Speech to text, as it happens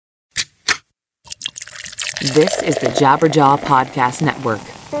This is the Jabberjaw Podcast Network.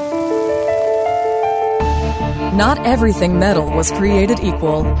 Not everything metal was created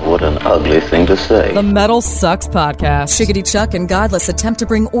equal. What an ugly thing to say. The MetalSucks podcast. Shiggity Chuck and Godless attempt to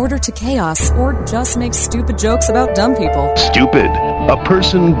bring order to chaos or just make stupid jokes about dumb people. Stupid. A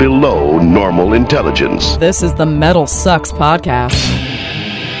person below normal intelligence. This is the MetalSucks podcast.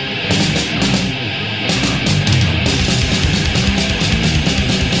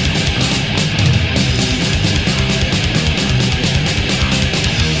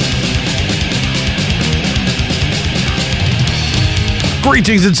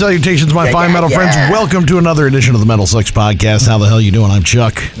 Greetings and salutations, my fine metal friends. Welcome to another edition of the MetalSucks podcast. How the hell you doing? I'm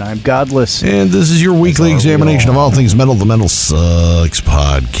Chuck. And I'm Godless. And this is your weekly examination of all things metal, the MetalSucks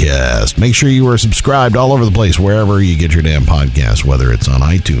podcast. Make sure you are subscribed all over the place, wherever you get your damn podcast, whether it's on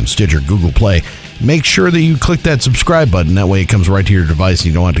iTunes, Stitcher, Google Play. Make sure that you click that subscribe button. That way it comes right to your device and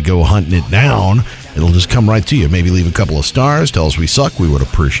you don't have to go hunting it down. It'll just come right to you. Maybe leave a couple of stars. Tell us we suck. We would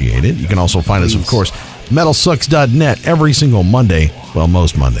appreciate it. You can also find us, of course, MetalSucks.net every single Monday. Well,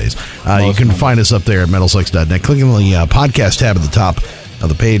 most Mondays. You can find us up there at MetalSucks.net. Click on the podcast tab at the top of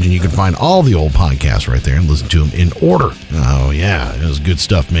the page, and you can find all the old podcasts right there and listen to them in order. Oh, yeah. It was good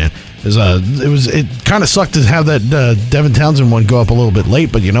stuff, man. It kind of sucked to have that Devin Townsend one go up a little bit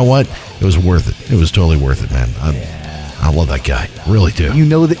late, but you know what? It was worth it. It was totally worth it, man. I love that guy. Really do. You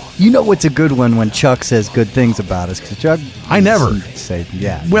know what's a good one when Chuck says good things about us, because Chuck, I never say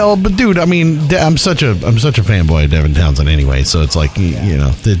Well, but dude, I mean, I'm such a fanboy of Devin Townsend anyway, so it's like you know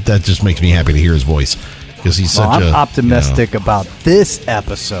that just makes me happy to hear his voice because he's I'm optimistic about this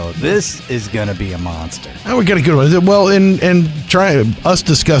episode. This is gonna be a monster. Oh, we got a good one. Well, and try us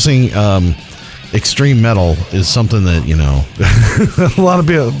discussing extreme metal is something that a lot of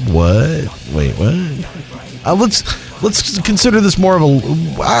people. What? Wait, what? Let's consider this more of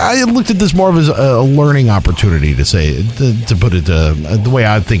I looked at this more of as a learning opportunity to put it the way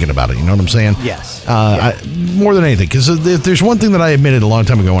I'm thinking about it. You know what I'm saying? Yes. More than anything, because if there's one thing that I admitted a long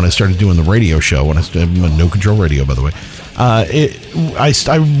time ago when I started doing the radio show, when I started No Control Radio, by the way,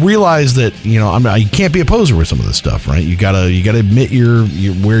 I realized that you can't be a poser with some of this stuff, right? You gotta admit your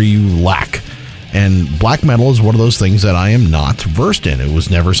where you lack. And black metal is one of those things that I am not versed in. It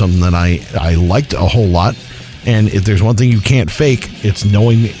was never something that I liked a whole lot. And if there's one thing you can't fake, it's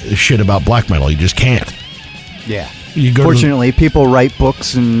knowing shit about black metal. You just can't. Yeah. Fortunately, people write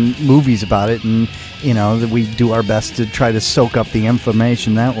books and movies about it, and we do our best to try to soak up the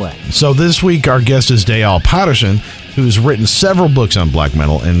information that way. So this week, our guest is Dayal Patterson, who's written several books on black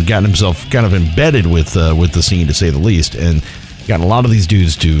metal and gotten himself kind of embedded with the scene, to say the least, and gotten a lot of these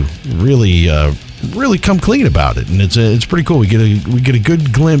dudes to really come clean about it, and it's pretty cool. We get a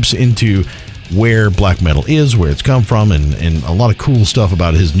good glimpse into where black metal is, where it's come from, and a lot of cool stuff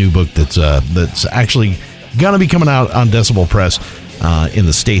about his new book that's actually gonna be coming out on Decibel Press in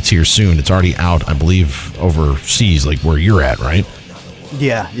the States here soon. It's already out, I believe, overseas, like where you're at, right?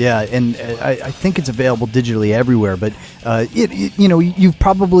 Yeah, and I think it's available digitally everywhere. But you've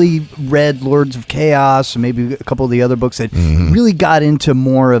probably read Lords of Chaos, or maybe a couple of the other books that really got into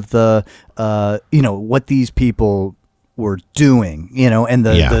more of the what these people were doing, and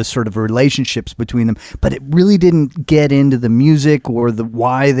the sort of relationships between them, but it really didn't get into the music or the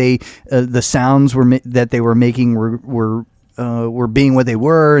why they the sounds that they were making were being what they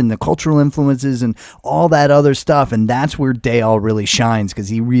were, and the cultural influences and all that other stuff. And that's where Dayal really shines, because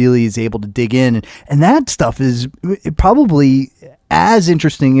he really is able to dig in, and that stuff is probably as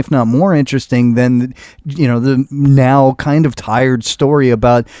interesting, if not more interesting, than the now kind of tired story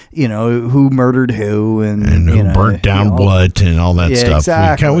about who murdered who and who burnt down what and all that stuff.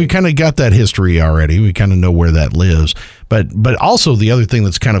 Exactly. We kind of got that history already. We kind of know where that lives. But also the other thing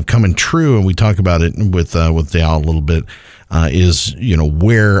that's kind of coming true, and we talk about it with Dayal a little bit, is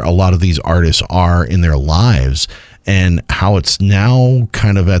where a lot of these artists are in their lives, and how it's now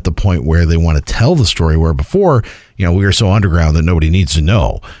kind of at the point where they want to tell the story, where before, we were so underground that nobody needs to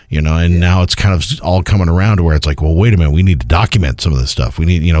know, and now it's kind of all coming around to where it's like, well, wait a minute, we need to document some of this stuff. We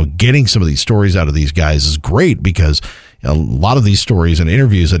need, getting some of these stories out of these guys is great, because a lot of these stories and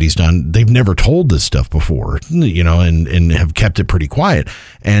interviews that he's done, they've never told this stuff before, and have kept it pretty quiet.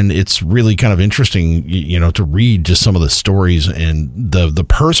 And it's really kind of interesting, to read just some of the stories and the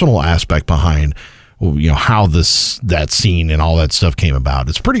personal aspect behind how that scene and all that stuff came about.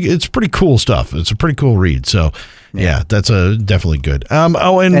 It's pretty cool stuff. It's a pretty cool read. So yeah, that's definitely good. And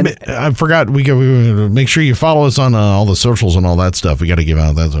I forgot, we make sure you follow us on all the socials and all that stuff. We got to give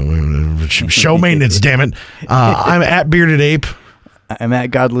out that show maintenance. Damn it! I'm at Bearded Ape. I'm at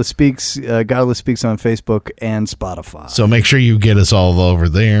Godless Speaks. Godless Speaks on Facebook and Spotify. So make sure you get us all over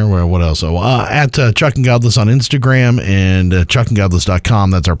there. Where what else? So at Chuck and Godless on Instagram and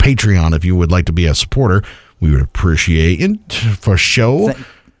chuckandgodless.com. That's our Patreon. If you would like to be a supporter, we would appreciate it for show.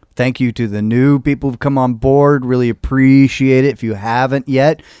 Thank you to the new people who've come on board. Really appreciate it. If you haven't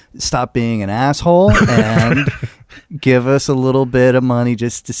yet, stop being an asshole and give us a little bit of money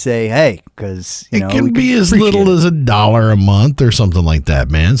just to say, hey, because it can be as little as $1 a month or something like that,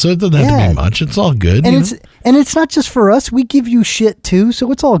 man. So it doesn't have to be much. It's all good. And it's not just for us. We give you shit too,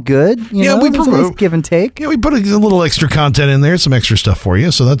 so it's all good. You know, we nice give and take. Yeah, we put a little extra content in there, some extra stuff for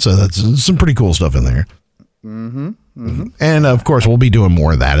you. So that's some pretty cool stuff in there. And of course, we'll be doing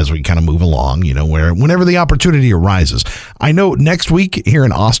more of that as we kind of move along, you know, whenever the opportunity arises. I know next week here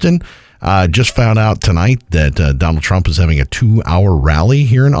in Austin, just found out tonight that Donald Trump is having a 2-hour rally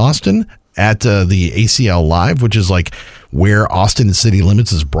here in Austin at the ACL Live, which is like where Austin City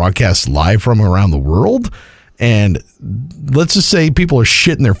Limits is broadcast live from around the world. And let's just say people are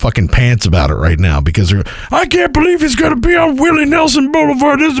shitting their fucking pants about it right now because I can't believe he's going to be on Willie Nelson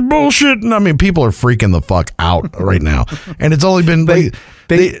Boulevard. This is bullshit. And I mean, people are freaking the fuck out right now. And it's only been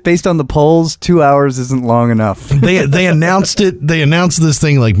based on the polls, 2 hours isn't long enough. They announced it. They announced this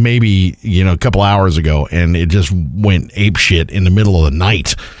thing like maybe, a couple hours ago, and it just went ape shit in the middle of the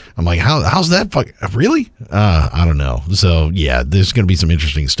night. I'm like, how's that fuck? Really? I don't know. So yeah, there's going to be some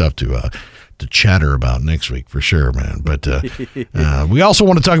interesting stuff to chatter about next week for sure, man. But we also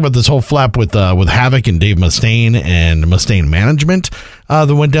want to talk about this whole flap with Havoc and Dave Mustaine and Mustaine Management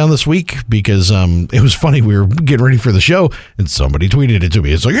that went down this week because it was funny. We were getting ready for the show and somebody tweeted it to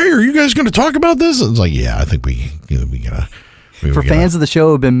me. It's like, hey, are you guys going to talk about this? And it's like, yeah, I think we gotta. For fans of the show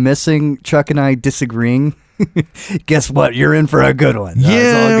who have been missing Chuck and I disagreeing, guess what? You're in for a good one.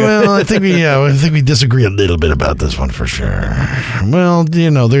 Well, I think we disagree a little bit about this one for sure. Well,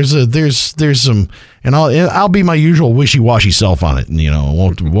 there's some, and I'll be my usual wishy-washy self on it, and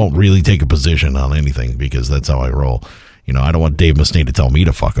won't really take a position on anything because that's how I roll. I don't want Dave Mustaine to tell me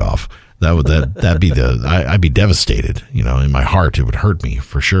to fuck off. That'd be I'd be devastated. In my heart, it would hurt me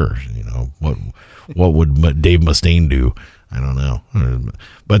for sure. What would Dave Mustaine do? I don't know.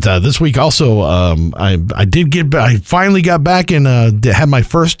 But this week also, I finally got back and had my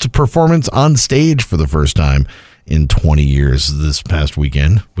first performance on stage for the first time in 20 years this past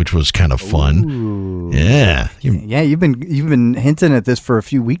weekend, which was kind of fun. Ooh. Yeah. You've been hinting at this for a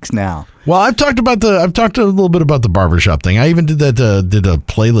few weeks now. Well, I've talked a little bit about the barbershop thing. I even did a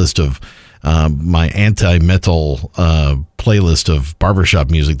playlist of my anti-metal playlist of barbershop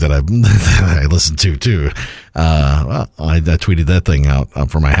music that I listen to too. I tweeted that thing out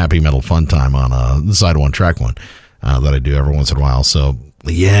for my Happy Metal Fun Time on the Side One Track One that I do every once in a while. So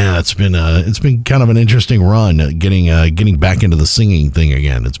yeah, it's been kind of an interesting run getting back into the singing thing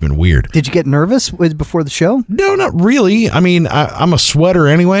again. It's been weird. Did you get nervous before the show? No, not really. I mean, I'm a sweater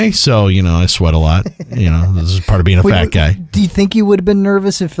anyway, so I sweat a lot. This is part of being a fat guy. Do you think you would have been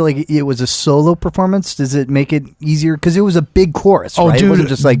nervous if it was a solo performance? Does it make it easier because it was a big chorus? Oh, right? dude, it wasn't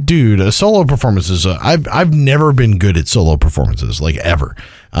just like a solo performance is. I've never been good at solo performances, like ever.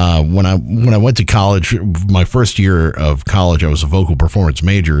 When I went to college, my first year of college, I was a vocal performance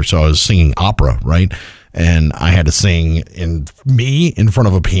major, so I was singing opera, right? And I had to sing in front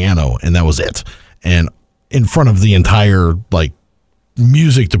of a piano, and that was it. And in front of the entire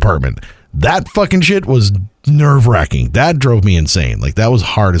music department. That fucking shit was nerve-wracking. That drove me insane. That was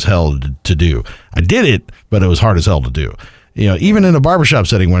hard as hell to do. I did it, but it was hard as hell to do. Even in a barbershop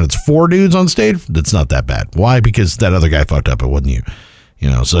setting when it's 4 dudes on stage, that's not that bad. Why? Because that other guy fucked up. It wasn't you.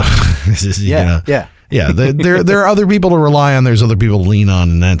 So yeah. There are other people to rely on. There's other people to lean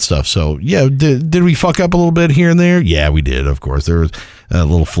on and that stuff. So yeah, did we fuck up a little bit here and there? Yeah, we did. Of course, there was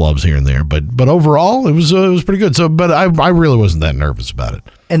little flubs here and there, but overall, it was pretty good. So, but I really wasn't that nervous about it.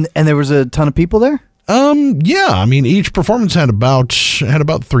 And there was a ton of people there. Yeah. I mean, each performance had about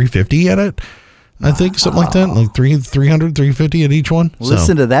 350 at it. I think something like that, like 300, 350 at each one.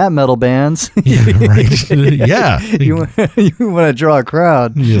 Listen to that, metal bands. Yeah, right. Yeah. You want to draw a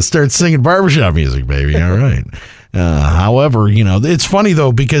crowd. You start singing barbershop music, baby. All right. However, it's funny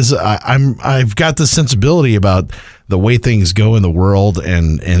though, because I've got this sensibility about the way things go in the world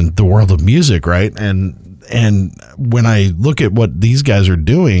and the world of music, right? And when I look at what these guys are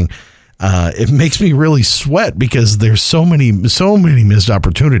doing, it makes me really sweat because there's so many missed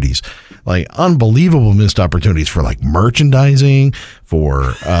opportunities, like unbelievable missed opportunities for merchandising,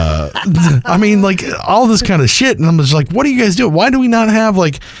 for I mean, all this kind of shit. And I'm just like, what do you guys do? Why do we not have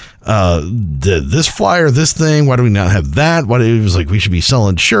this flyer, this thing, why do we not have that? It was like, we should be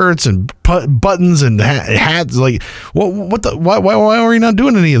selling shirts and buttons and hats. Like, why are we not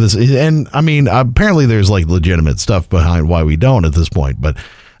doing any of this? And I mean, apparently there's like legitimate stuff behind why we don't at this point, but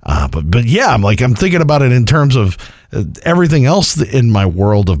yeah, I'm thinking about it in terms of everything else in my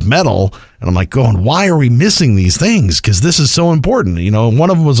world of metal, and I'm like going, why are we missing these things? Because this is so important, and one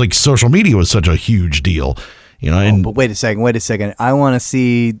of them was like social media was such a huge deal, but wait a second. I want to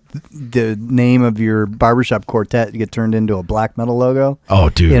see the name of your barbershop quartet get turned into a black metal logo. Oh,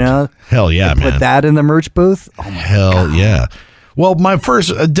 dude, hell yeah, man! Put that in the merch booth. Oh my hell God. Yeah. Well, my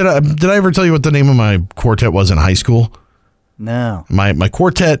first did I ever tell you what the name of my quartet was in high school? No. My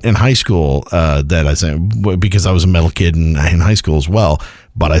quartet in high school that I sang, because I was a metal kid in high school as well,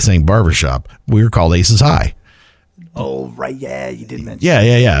 but I sang barbershop. We were called Aces High. Oh, right. Yeah, you did mention.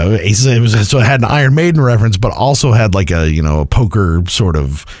 Yeah. Aces. So it had an Iron Maiden reference, but also had like a poker sort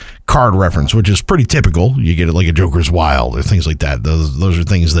of card reference, which is pretty typical. You get it like a Joker's Wild or things like that. Those are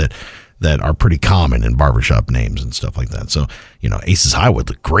things that are pretty common in barbershop names and stuff like that. So, Aces High would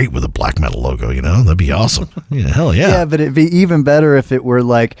look great with a black metal logo, that'd be awesome. Yeah, hell yeah. Yeah, but it'd be even better if it were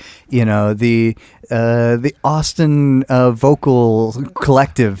like, the Austin Vocal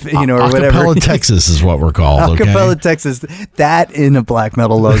Collective, or whatever. Acapella Texas is what we're called. Acapella Texas. That in a black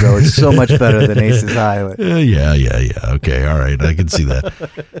metal logo is so much better than Aces High. Yeah. Okay, all right. I can see that.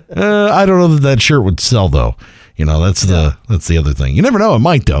 I don't know that shirt would sell, though. That's the other thing. You never know. It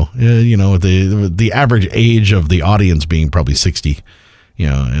might, though. The average age of the audience being probably 60,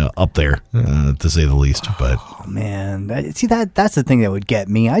 up there, to say the least. But oh man, that's the thing that would get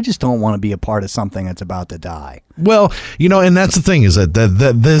me. I just don't want to be a part of something that's about to die. Well, and that's the thing is that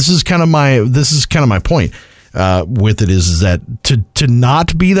this is kind of my point with it is that to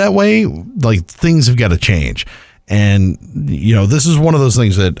not be that way, like things have got to change. And this is one of those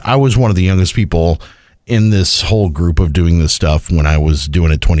things that I was one of the youngest people in this whole group of doing this stuff when I was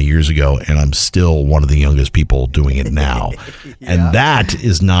doing it 20 years ago, and I'm still one of the youngest people doing it now. Yeah. And that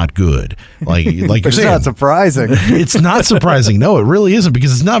is not good. Like you're saying, not surprising. It's not surprising. No, it really isn't,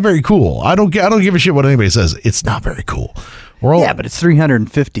 because it's not very cool. I don't give a shit what anybody says. It's not very cool. But it's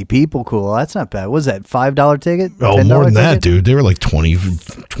 350 people. Cool. That's not bad. What was that, $5 ticket? Oh, more than that, dude. They were like 20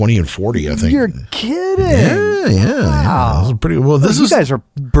 and 40, I think. You're kidding. Yeah. Wow. This is pretty well. You guys are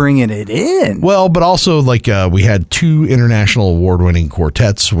bringing it in. Well, but also like we had 2 international award-winning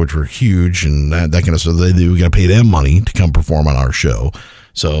quartets, which were huge, and that kind of stuff. We got to pay them money to come perform on our show.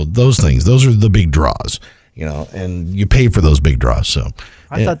 So those are the big draws, and you pay for those big draws. So.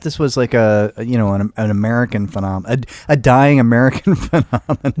 I thought this was like an American phenomenon, a dying American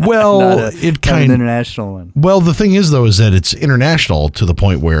phenomenon. Well, an international one. Well, the thing is, though, is that it's international to the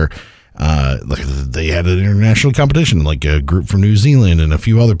point where like they had an international competition, like a group from New Zealand and a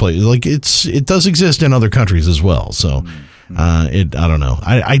few other places. Like it does exist in other countries as well. So. I don't know.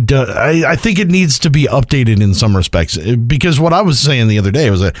 I think it needs to be updated in some respects, because what I was saying the other day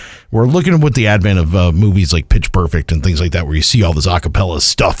was that we're looking with the advent of movies like Pitch Perfect and things like that, where you see all this acapella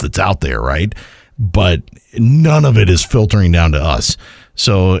stuff that's out there, right? But none of it is filtering down to us.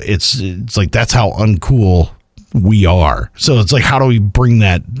 So it's like, that's how uncool we are. So it's like, how do we bring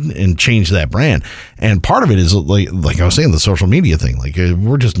that and change that brand? And part of it is like I was saying, the social media thing. Like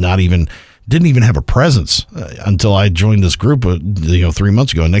we're just didn't even have a presence until I joined this group 3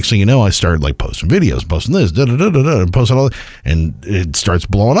 months ago. And next thing you know, I started like posting videos, posting this, and posting all, and it starts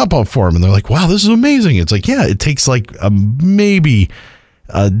blowing up for them. And they're like, wow, this is amazing. It's like, yeah, it takes like maybe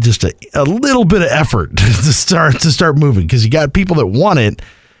just a little bit of effort to start moving, because you got people that want it.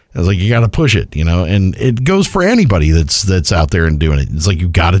 I was like, you got to push it, and it goes for anybody that's out there and doing it. It's like, you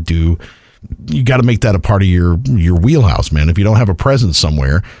got to make that a part of your wheelhouse, man. If you don't have a presence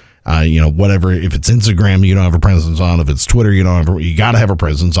somewhere, whatever, if it's Instagram, you don't have a presence on, if it's Twitter, you got to have a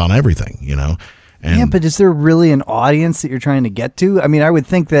presence on everything, And yeah, but is there really an audience that you're trying to get to? I mean, I would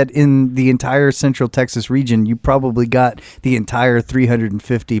think that in the entire Central Texas region, you probably got the entire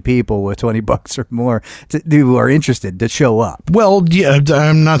 350 people with $20 or more who are interested to show up. Well, yeah,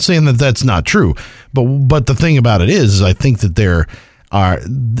 I'm not saying that that's not true, but the thing about it is, I think that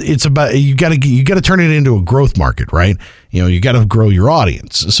it's about, you got to turn it into a growth market, right? You got to grow your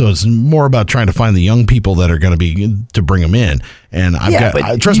audience. So it's more about trying to find the young people that are going to bring them in. And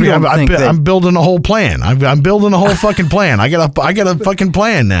trust me, I'm building a whole plan. I'm building a whole fucking plan. I got a fucking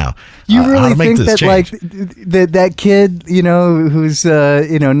plan now. You really think that change. Like that kid, who's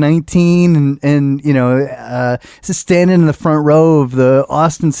 19 and is standing in the front row of the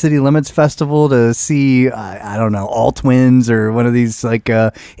Austin City Limits Festival to see I don't know, All Twins or one of these like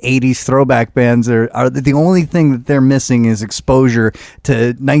 80s throwback bands are the only thing that they're missing limiting his exposure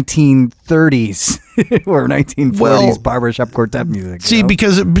to 1930s or 1940s barbershop quartet music. See,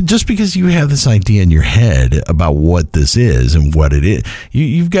 because you have this idea in your head about what this is and what it is,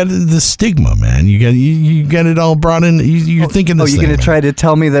 you've got the stigma, man. You got it all brought in. You're thinking this. Oh, you're gonna try to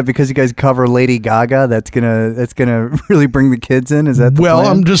tell me that because you guys cover Lady Gaga, that's gonna really bring the kids in? Is that the plan?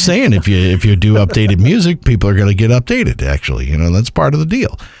 I'm just saying, if you do updated music, people are gonna get updated. Actually, that's part of the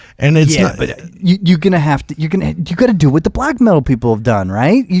deal. And it's not, but you're gonna have to. You got to do what the black metal people have done,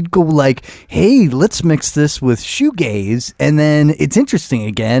 right? You'd go like, "Hey, let's mix this with shoegaze," and then it's interesting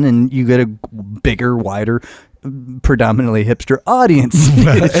again, and you get a bigger, wider, predominantly hipster audience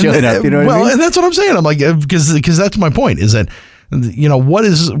showing up. You know what I mean? And that's what I'm saying. I'm like, because that's my point. Is that what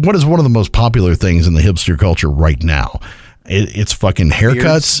is one of the most popular things in the hipster culture right now? It's fucking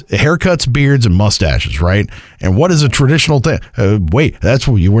haircuts, beards, and mustaches, right? And what is a traditional thing? Wait, that's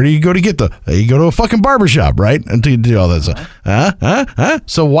where do you go to get you go to a fucking barbershop, right? And to do all that stuff.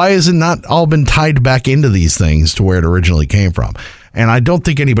 So why has it not all been tied back into these things to where it originally came from? And I don't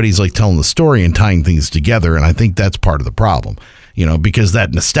think anybody's like telling the story and tying things together. And I think that's part of the problem. Because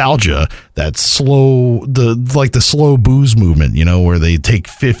that nostalgia, that slow booze movement, where they take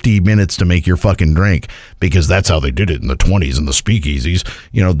 50 minutes to make your fucking drink because that's how they did it in the 20s and the speakeasies,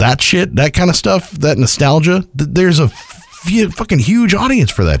 that shit, that kind of stuff, that nostalgia, there's a fucking huge audience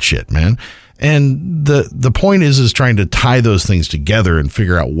for that shit, man. And the point is trying to tie those things together and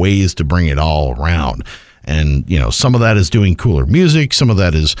figure out ways to bring it all around. And, some of that is doing cooler music. Some of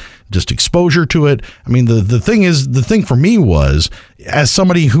that is just exposure to it. I mean, the thing for me was, as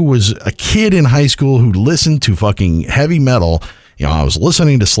somebody who was a kid in high school who listened to fucking heavy metal, I was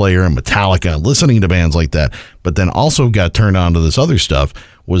listening to Slayer and Metallica, listening to bands like that, but then also got turned on to this other stuff,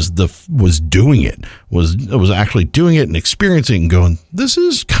 was doing it, was actually doing it and experiencing it and going, this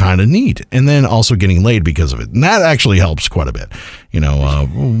is kind of neat. And then also getting laid because of it. And that actually helps quite a bit.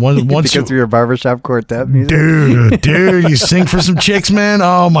 Once because of your barbershop quartet music? Dude, you sing for some chicks, man.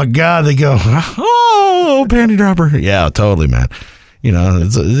 Oh my God. They go, oh, panty dropper. Yeah, totally, man.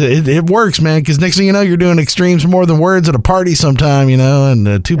 It works, man, because next thing you know, you're doing extremes more than words at a party sometime, and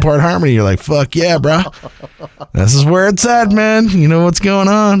a 2-part harmony. You're like, fuck yeah, bro. This is where it's at, man. You know what's going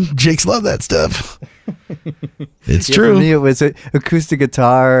on. Jakes love that stuff. It's true. For me, it was acoustic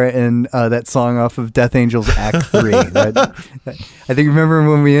guitar and that song off of Death Angels Act 3. I think remember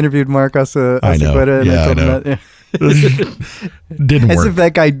when we interviewed Marcos Acequeda? Yeah, I know. Yeah. Didn't as work. If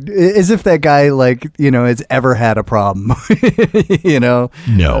that guy has ever had a problem. No,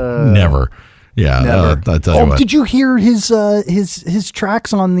 never. Yeah, never. I'll tell you what. Did you hear his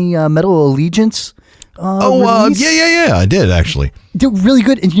tracks on the Metal Allegiance? Yeah, I did actually. They're really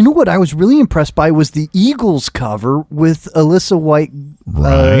good. And you know what I was really impressed by was the Eagles cover with Alyssa White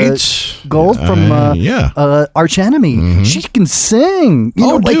Gold from Arch Enemy. Mm-hmm. She can sing.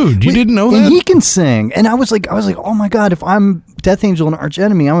 Dude, you didn't know that? And he can sing. And I was like, oh my God, if I'm Death Angel and Arch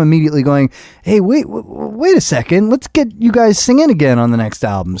Enemy, I'm immediately going, hey, wait a second. Let's get you guys singing again on the next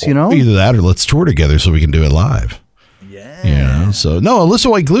albums, Either that or let's tour together so we can do it live. So no,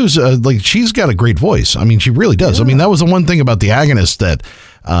 Alyssa White Glue's she's got a great voice. I mean, she really does. Yeah. I mean, that was the one thing about the Agonist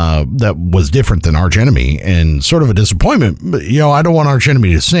that was different than Arch Enemy and sort of a disappointment. I don't want Arch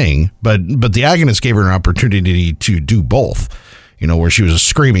Enemy to sing, but the Agonist gave her an opportunity to do both. Where she was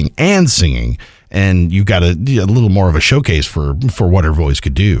screaming and singing, and you got a little more of a showcase for what her voice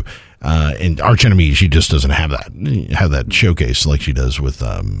could do. And Arch Enemy, she just doesn't have that showcase like she does with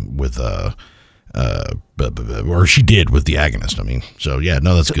or she did with the Agonist. I mean, so yeah,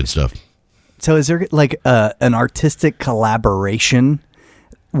 no, that's good stuff. So is there an artistic collaboration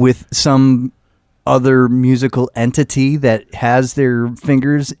with some other musical entity that has their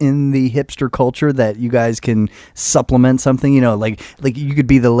fingers in the hipster culture that you guys can supplement something? Like you could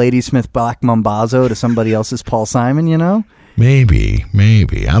be the Ladysmith Black Mambazo to somebody else's Paul Simon. Maybe.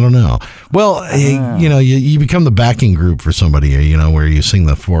 I don't know. Well, you become the backing group for somebody, where you sing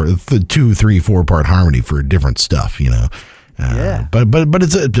the 2, 3, 4-part harmony for different stuff, Yeah. But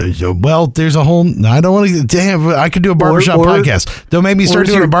it's there's a whole. I don't want to. Damn, I could do a barbershop podcast. Don't make me start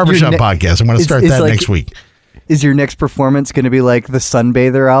doing a barbershop podcast. I'm going to start that next week. Is your next performance going to be like the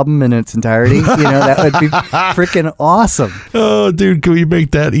Sunbather album in its entirety? That would be freaking awesome. Oh, dude, can we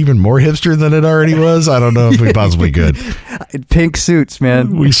make that even more hipster than it already was? I don't know if we possibly could. Pink suits,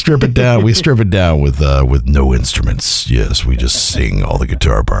 man. We strip it down. We strip it down with no instruments. Yes, we just sing all the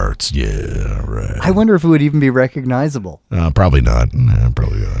guitar parts. Yeah, right. I wonder if it would even be recognizable. Probably not.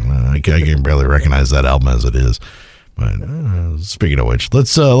 Probably not. I can barely recognize that album as it is. But speaking of which,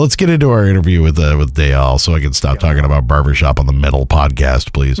 let's get into our interview with Dayal, so I can stop talking about barbershop on the Metal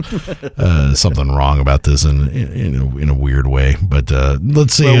Podcast, please. Something wrong about this in a weird way, but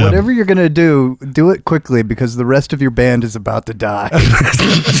let's see. Well, whatever you're gonna do it quickly because the rest of your band is about to die.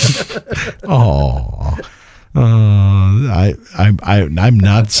 I'm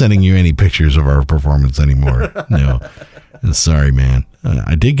not sending you any pictures of our performance anymore. No, sorry, man.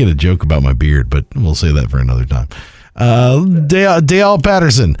 I did get a joke about my beard, but we'll say that for another time. Dayal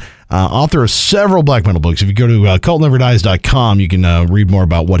Patterson, author of several black metal books. If you go to cultneverdies.com, you can read more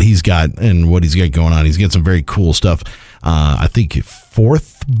about what he's got and what he's got going on. He's got some very cool stuff. I think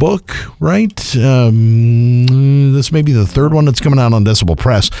 4th book, right? This may be the 3rd one that's coming out on Decibel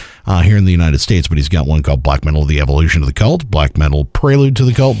Press here in the United States, but he's got one called Black Metal, The Evolution of the Cult, Black Metal, Prelude to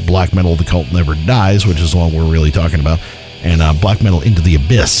the Cult, Black Metal, The Cult Never Dies, which is the one we're really talking about, and Black Metal, Into the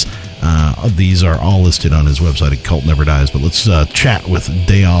Abyss. These are all listed on his website at Cult Never Dies, but let's chat with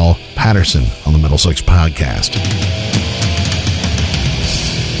Dayal Patterson on the MetalSucks podcast.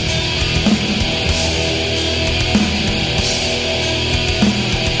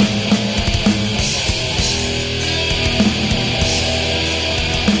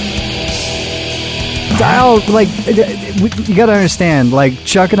 Dayal, like, you gotta understand, like,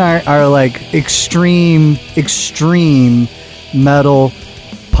 Chuck and I are like extreme metal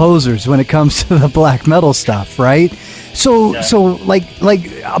posers when it comes to the black metal stuff, right? So like,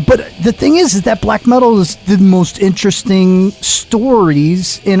 but the thing is that black metal is the most interesting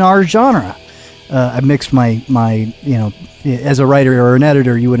stories in our genre. I mixed my as a writer or an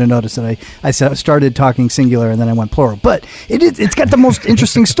editor, you would have noticed that I started talking singular and then I went plural. But it's got the most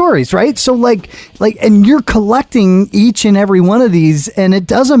interesting stories, right? So like, and you're collecting each and every one of these, and it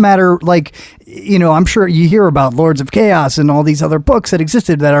doesn't matter. Like, I'm sure you hear about Lords of Chaos and all these other books that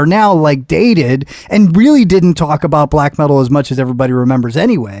existed that are now like dated and really didn't talk about black metal as much as everybody remembers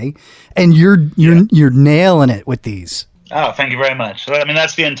anyway. And you're nailing it with these. Oh, thank you very much. I mean,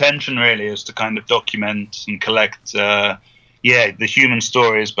 that's the intention, really, is to kind of document and collect, the human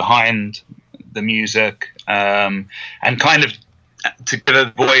stories behind the music, and kind of to give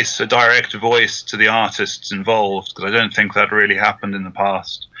a direct voice to the artists involved, because I don't think that really happened in the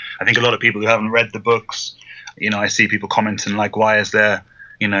past. I think a lot of people who haven't read the books, I see people commenting like, why is there,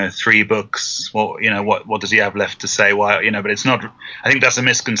 3 books? Well, what does he have left to say? Why, but it's not. I think that's a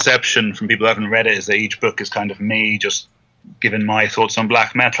misconception from people who haven't read it, is that each book is kind of me just giving my thoughts on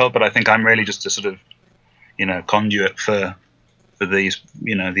black metal, but I think I'm really just a sort of, conduit for these,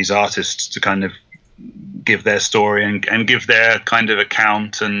 these artists to kind of give their story and give their kind of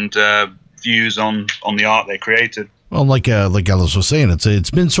account and views on the art they created. Well, like Alice was saying,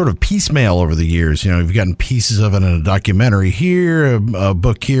 it's been sort of piecemeal over the years. You've gotten pieces of it in a documentary here, a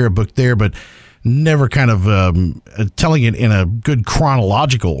book here, a book there, but never kind of telling it in a good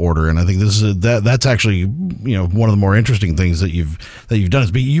chronological order. And I think that's actually one of the more interesting things that you've done,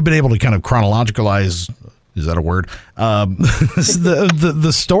 is you've been able to kind of chronologicalize, is that a word,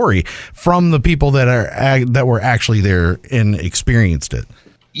 the story from the people that were actually there and experienced it.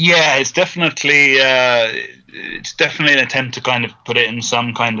 Yeah, it's definitely an attempt to kind of put it in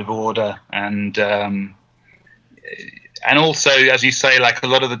some kind of order, and also, as you say, like a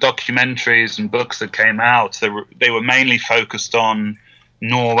lot of the documentaries and books that came out, they were mainly focused on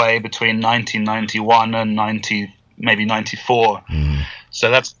Norway between 1991 and maybe 94. So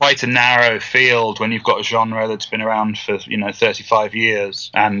that's quite a narrow field when you've got a genre that's been around for 35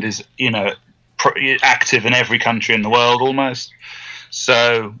 years and is active in every country in the world almost.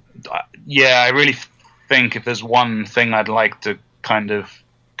 So I really think if there's one thing I'd like to kind of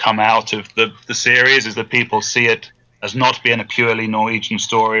come out of the series, is that people see it as not being a purely Norwegian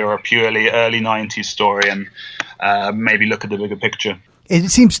story or a purely early 90s story, and maybe look at the bigger picture. It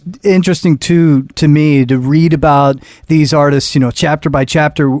seems interesting to me to read about these artists, chapter by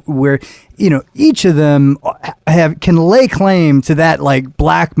chapter, where each of them can lay claim to that like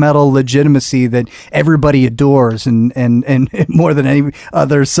black metal legitimacy that everybody adores, and more than any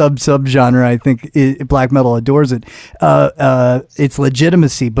other sub genre, I think black metal adores it. Its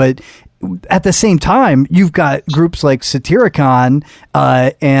legitimacy, but at the same time, you've got groups like Satyricon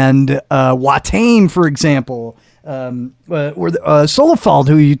and Watain, for example. Or Solefald,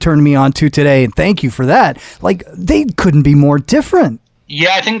 who you turned me on to today, and thank you for that. Like, they couldn't be more different.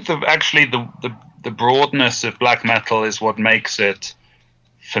 Yeah, I think the broadness of black metal is what makes it,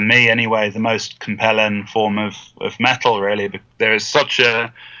 for me anyway, the most compelling form of metal, really. But there is such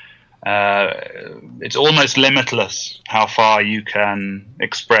it's almost limitless how far you can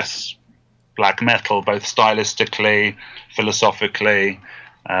express black metal, both stylistically, philosophically,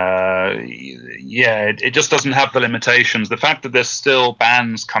 It just doesn't have the limitations. The fact that there's still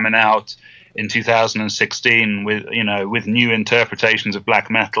bands coming out in 2016 with new interpretations of black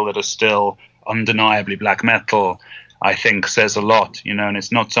metal that are still undeniably black metal, I think says a lot, and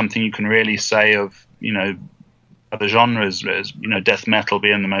it's not something you can really say of, other genres, as, death metal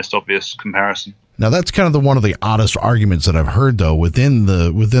being the most obvious comparison. Now that's kind of one of the oddest arguments that I've heard, though, within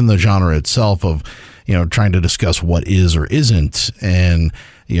the genre itself, of trying to discuss what is or isn't. And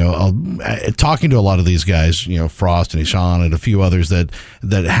talking to a lot of these guys, Frost and Ishan and a few others that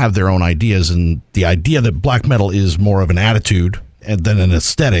have their own ideas, and the idea that black metal is more of an attitude than an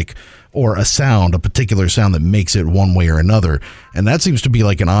aesthetic or a sound, a particular sound that makes it one way or another. And that seems to be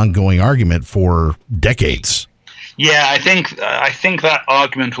like an ongoing argument for decades. Yeah, I think that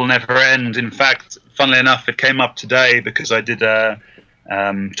argument will never end. In fact, funnily enough, it came up today because I did a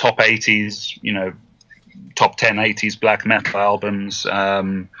top 80s, top 10 80s black metal albums.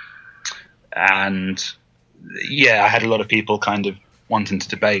 And I had a lot of people kind of wanting to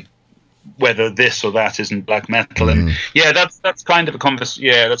debate whether this or that isn't black metal. And that's kind of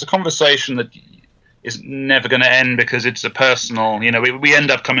that's a conversation that is never going to end, because it's a personal, we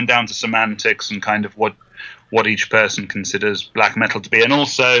end up coming down to semantics and kind of what each person considers black metal to be. And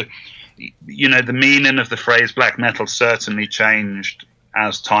also, the meaning of the phrase black metal certainly changed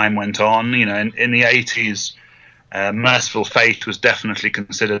as time went on. In the 80s, Merciful Fate was definitely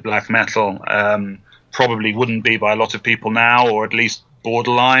considered black metal. Probably wouldn't be by a lot of people now, or at least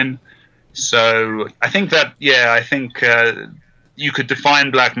borderline. So I think you could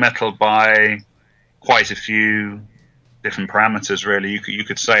define black metal by quite a few different parameters, really. You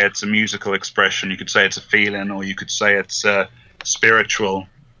could say it's a musical expression, you could say it's a feeling, or you could say it's a spiritual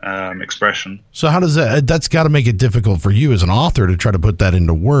expression. So how does that's got to make it difficult for you as an author to try to put that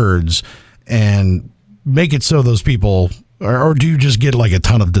into words and make it so those people, or do you just get like a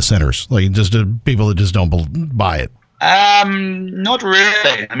ton of dissenters, like just people that just don't buy it? Not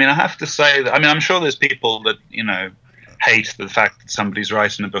really. I mean, I have to say that, I'm sure there's people that, hate the fact that somebody's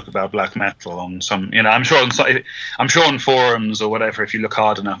writing a book about black metal on some, I'm sure on forums or whatever, if you look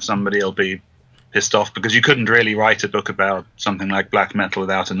hard enough, somebody will be pissed off, because you couldn't really write a book about something like black metal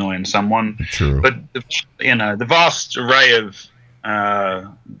without annoying someone. True. But the vast array of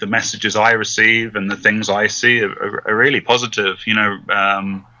the messages I receive and the things I see are really positive.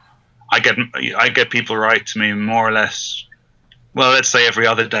 I get people write to me more or less, well, let's say every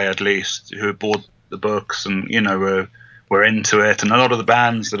other day at least, who bought the books and we're into it. And a lot of the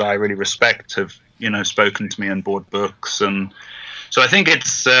bands that I really respect have spoken to me and bought books. And so I think I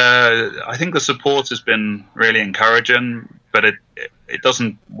think the support has been really encouraging, but it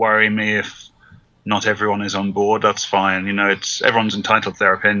doesn't worry me if not everyone is on board. That's fine. Everyone's entitled to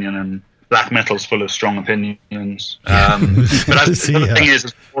their opinion, and black metal's full of strong opinions. But the thing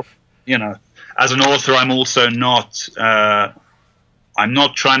is, as an author, I'm also not. I'm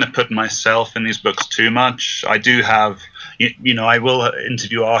not trying to put myself in these books too much. I do have, I will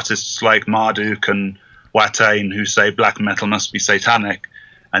interview artists like Marduk and Watain who say black metal must be satanic,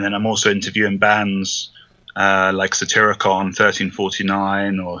 and then I'm also interviewing bands like Satyricon,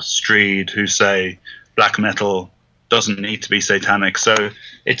 1349, or Streed, who say black metal doesn't need to be satanic. So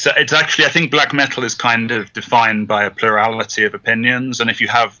it's actually, I think black metal is kind of defined by a plurality of opinions, and if you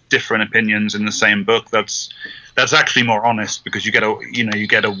have different opinions in the same book, that's actually more honest, because you get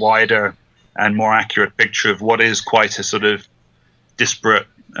a wider and more accurate picture of what is quite a sort of disparate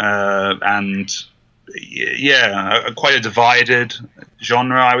and quite a divided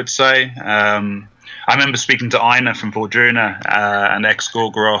genre, I would say. I remember speaking to Einar from Vordruna and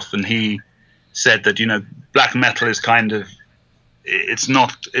ex-Gorgoroth, and he said that black metal is kind of, it's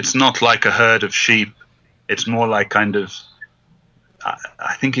not like a herd of sheep. It's more like kind of,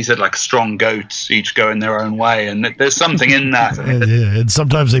 I think he said, like strong goats, each going their own way, and there's something in that. And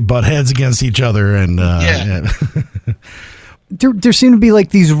sometimes they butt heads against each other, and there seem to be like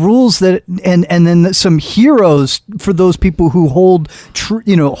these rules that, and then some heroes for those people who hold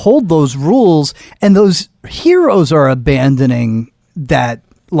those rules, and those heroes are abandoning that,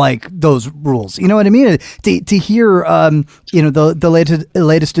 like those rules. You know what I mean? To hear, the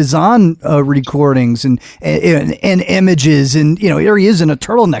latest Azan recordings and images, and here he is in a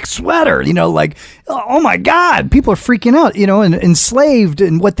turtleneck sweater. Like, oh my God, people are freaking out. And enslaved,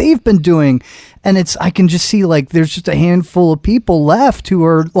 and what they've been doing. And I can just see, like, there's just a handful of people left who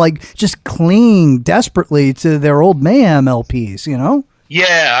are like just clinging desperately to their old Mayhem LPs.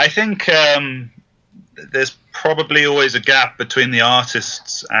 Yeah, I think there's probably always a gap between the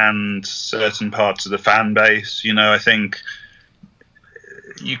artists and certain parts of the fan base. I think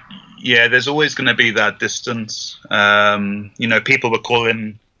yeah, there's always going to be that distance. People were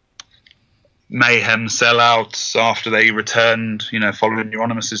calling Mayhem sellouts after they returned, following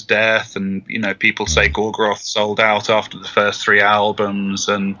Euronymous' death, and people say Gorgoroth sold out after the first 3 albums,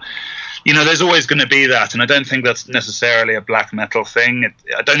 and there's always going to be that, and I don't think that's necessarily a black metal thing.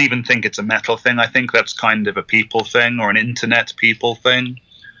 I don't even think it's a metal thing. I think that's kind of a people thing, or an internet people thing.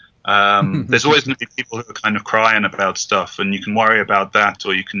 There's always going to be people who are kind of crying about stuff, and you can worry about that,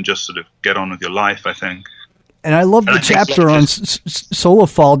 or you can just sort of get on with your life, I think. And I love the chapter on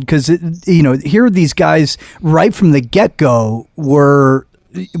Solifald, because here these guys right from the get-go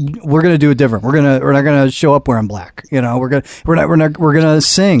we're going to do it different. We're not going to show up wearing black. We're going to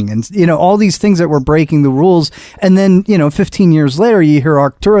sing, and all these things that were breaking the rules. And then 15 years later, you hear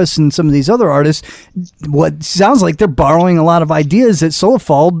Arcturus and some of these other artists. What sounds like they're borrowing a lot of ideas that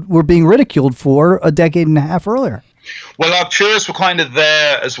Solifald were being ridiculed for a decade and a half earlier. Well, Arcturus were kind of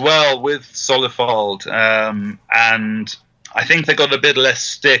there as well with Solifald, and I think they got a bit less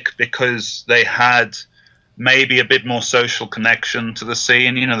stick because they had maybe a bit more social connection to the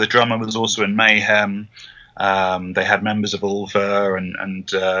scene. The drummer was also in Mayhem. They had members of Ulver, and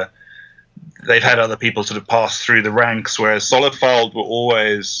they've had other people sort of pass through the ranks, whereas Solifald were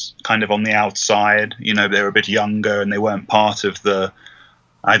always kind of on the outside. They were a bit younger, and they weren't part of the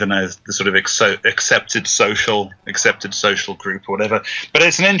sort of accepted social group or whatever. But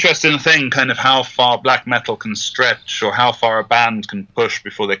it's an interesting thing, kind of how far black metal can stretch, or how far a band can push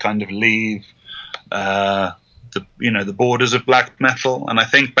before they kind of leave the borders of black metal. And I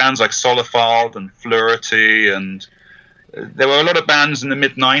think bands like Solifald and Fluidity, and there were a lot of bands in the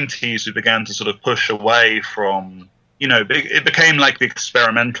mid-90s who began to sort of push away from, it became like the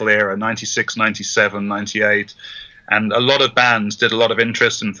experimental era, 96, 97, 98. And a lot of bands did a lot of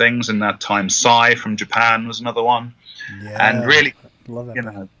interesting things in that time. Psy from Japan was another one. Yeah, and really, love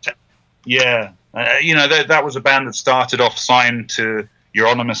that that was a band that started off signed to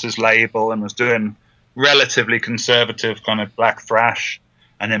Euronymous' label and was doing relatively conservative kind of black thrash.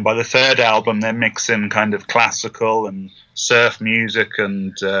 And then by the third album, they're mixing kind of classical and surf music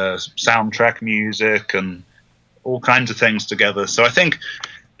and soundtrack music and all kinds of things together. So I think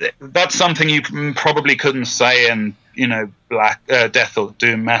that's something you probably couldn't say in black death or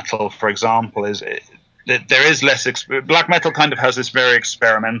doom metal, for example. Is that there is less black metal kind of has this very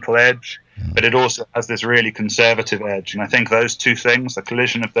experimental edge, but it also has this really conservative edge. And I think those two things, the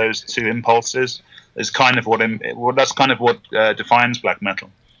collision of those two impulses, is kind of what defines black metal.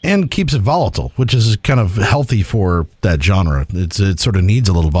 And keeps it volatile, which is kind of healthy for that genre. It sort of needs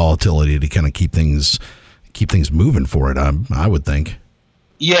a little volatility to kind of keep things moving for it. I would think.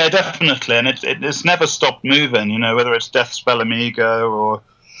 Yeah, definitely, and it's never stopped moving. Whether it's Deathspell Amiga or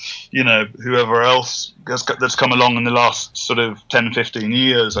whoever else that's come along in the last sort of 10, 15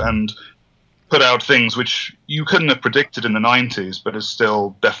 years and put out things which you couldn't have predicted in the 90s, but is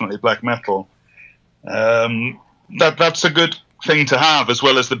still definitely black metal. That's a good thing to have, as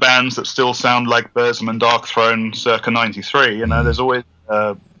well as the bands that still sound like Burzum and Darkthrone circa 93.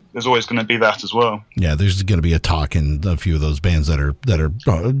 There's always going to be that as well. Yeah, there's going to be a talk in a few of those bands that are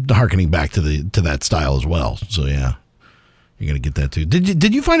harkening back to that style as well. So yeah, you're going to get that too.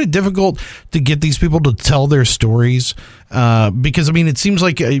 Did you find it difficult to get these people to tell their stories? Because it seems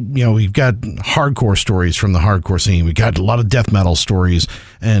like we've got hardcore stories from the hardcore scene. We've got a lot of death metal stories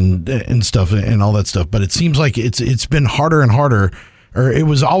and stuff and all that stuff. But it seems like it's been harder and harder. Or it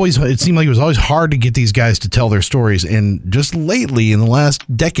seemed like it was always hard to get these guys to tell their stories. And just lately, in the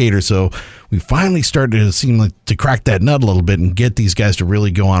last decade or so, we finally started to seem like to crack that nut a little bit and get these guys to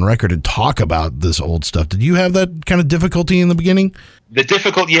really go on record and talk about this old stuff. Did you have that kind of difficulty in the beginning? In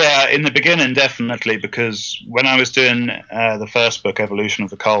the beginning, definitely, because when I was doing the first book, Evolution of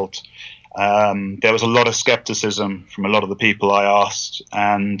the Cult, there was a lot of skepticism from a lot of the people I asked,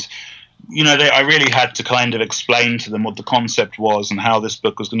 and I really had to kind of explain to them what the concept was and how this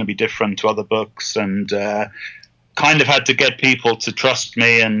book was going to be different to other books, and kind of had to get people to trust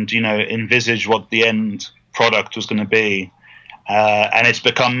me and, envisage what the end product was going to be. And it's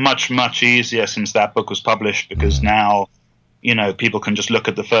become much, much easier since that book was published, because now, people can just look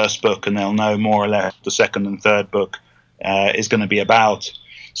at the first book and they'll know more or less what the second and third book is going to be about.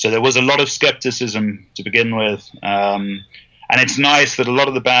 So there was a lot of skepticism to begin with. And it's nice that a lot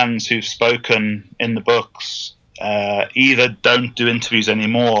of the bands who've spoken in the books either don't do interviews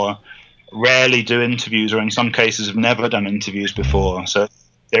anymore, rarely do interviews, or in some cases have never done interviews before. So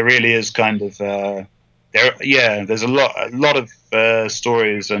there really is kind of there's a lot of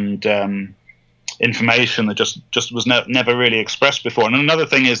stories and information that just was never really expressed before. And another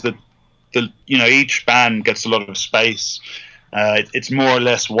thing is that each band gets a lot of space. It's more or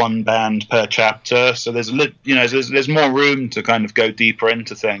less one band per chapter, so there's there's more room to kind of go deeper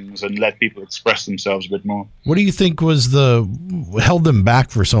into things and let people express themselves a bit more. What do you think was held them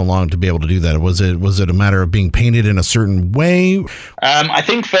back for so long to be able to do that? Was it a matter of being painted in a certain way? I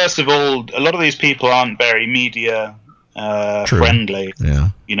think first of all, a lot of these people aren't very media friendly.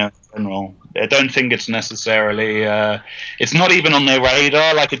 Yeah, in general. I don't think it's necessarily. It's not even on their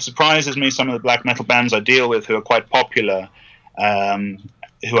radar. Like, it surprises me, some of the black metal bands I deal with who are quite popular.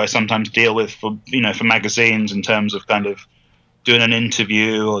 Who I sometimes deal with for magazines in terms of kind of doing an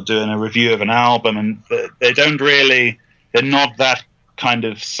interview or doing a review of an album, and they're not that kind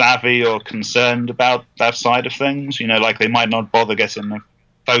of savvy or concerned about that side of things. Like, they might not bother getting the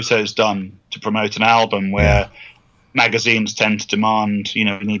photos done to promote an album, where magazines tend to demand,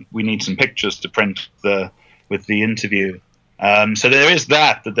 we need some pictures to print with the interview. So there is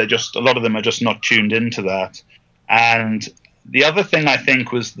that a lot of them are just not tuned into that. And the other thing I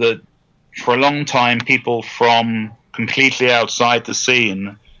think was that for a long time, people from completely outside the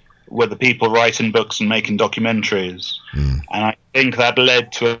scene were the people writing books and making documentaries. And I think that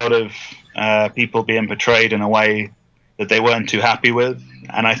led to a lot of people being portrayed in a way that they weren't too happy with.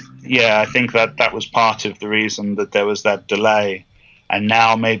 And I think that was part of the reason that there was that delay. And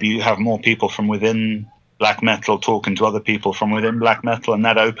now maybe you have more people from within black metal talking to other people from within black metal, and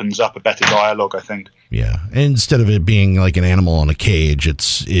that opens up a better dialogue, I think. Yeah, instead of it being like an animal in a cage,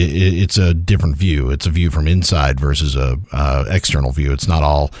 it's a different view. It's a view from inside versus a external view. It's not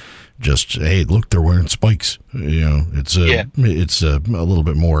all just, hey, look, they're wearing spikes. It's a little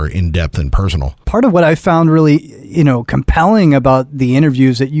bit more in depth and personal. Part of what I found really compelling about the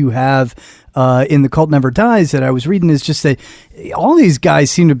interviews that you have in The Cult Never Dies that I was reading is just that all these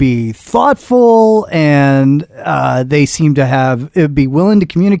guys seem to be thoughtful, and they seem to be willing to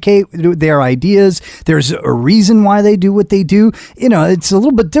communicate their ideas. There's a reason why they do what they do. It's a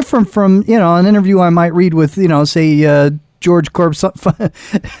little bit different from an interview I might read with say George Corpse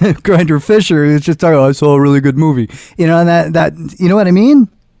Grinder Fisher, who's just talking, I saw a really good movie. And that you know what I mean?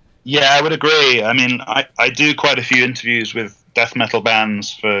 Yeah, I would agree. I mean, I do quite a few interviews with death metal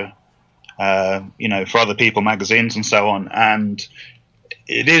bands for for other people, magazines and so on. And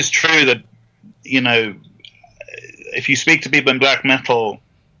it is true that, if you speak to people in black metal,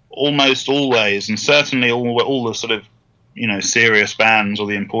 almost always, and certainly all the sort of, serious bands or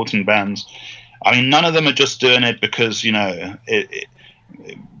the important bands, I mean, none of them are just doing it because, it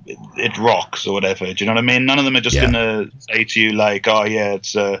rocks or whatever. Do you know what I mean? None of them are just going to say to you like, oh yeah,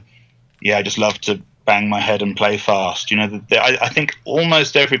 I just love to bang my head and play fast. I think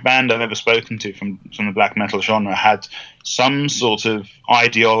almost every band I've ever spoken to from the black metal genre had some sort of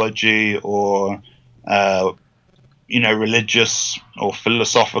ideology or, religious or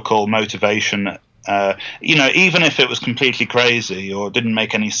philosophical motivation. Even if it was completely crazy or didn't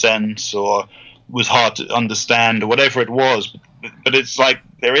make any sense or was hard to understand or whatever it was, but it's like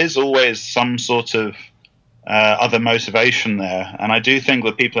there is always some sort of other motivation there. And I do think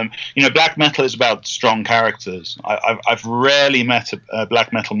that people, black metal is about strong characters. I've rarely met a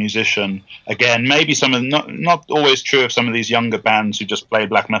black metal musician, again, maybe some of not always true of some of these younger bands who just play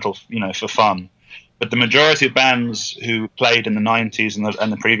black metal, for fun, but the majority of bands who played in the 90s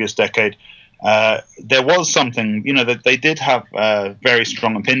and the previous decade, there was something, that they did have very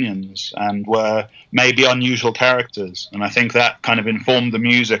strong opinions and were maybe unusual characters. And I think that kind of informed the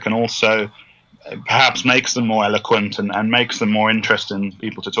music and also perhaps makes them more eloquent and makes them more interesting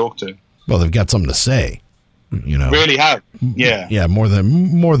people to talk to. Well, they've got something to say, Really have, yeah. Yeah, more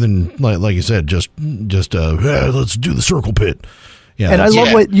than like you said, just let's do the circle pit. Yeah, and I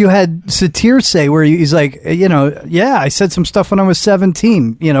love what you had Satir say, where he's like, I said some stuff when I was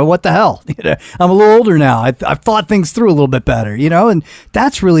 17. What the hell? I'm a little older now. I've thought things through a little bit better, and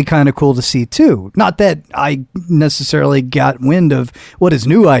that's really kind of cool to see too. Not that I necessarily got wind of what his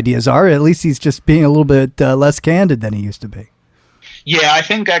new ideas are. At least he's just being a little bit less candid than he used to be. Yeah, I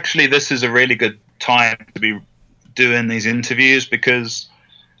think actually this is a really good time to be doing these interviews because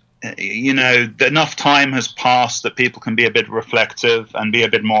enough time has passed that people can be a bit reflective and be a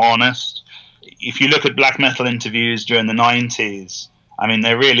bit more honest. If you look at black metal interviews during the 90s, I mean,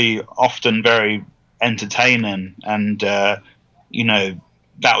 they're really often very entertaining, and that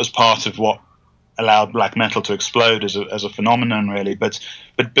was part of what allowed black metal to explode as a phenomenon, really. But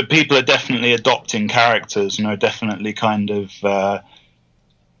people are definitely adopting characters and are definitely kind of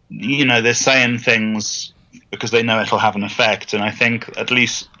they're saying things because they know it'll have an effect. And I think at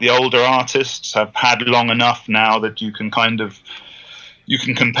least the older artists have had long enough now that you can compare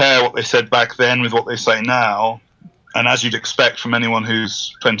what they said back then with what they say now. And as you'd expect from anyone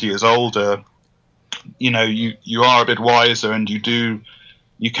who's 20 years older, you are a bit wiser, and you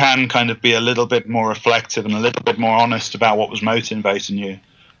can kind of be a little bit more reflective and a little bit more honest about what was motivating you.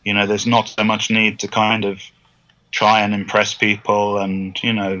 There's not so much need to kind of try and impress people. And,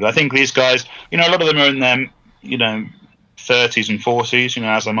 I think these guys, a lot of them are in their, 30s and 40s,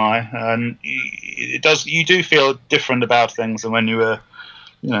 as am I. And you do feel different about things than when you were,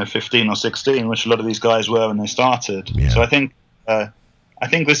 15 or 16, which a lot of these guys were when they started. Yeah. So I think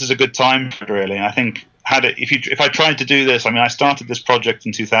this is a good time for it, really. I think if I tried to do this, I started this project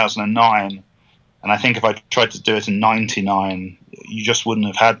in 2009, and I think if I tried to do it in 99, you just wouldn't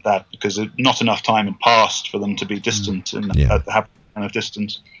have had that, because not enough time had passed for them to be distant and have kind of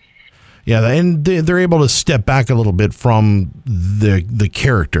distance. Yeah, and they're able to step back a little bit from the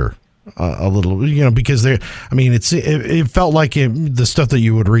character a little, because it felt like the stuff that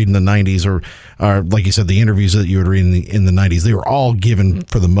you would read in the 90s, or like you said, the interviews that you would read in the 90s, they were all given,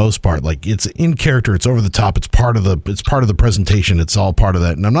 for the most part, like, it's in character, it's over the top, it's part of the presentation, it's all part of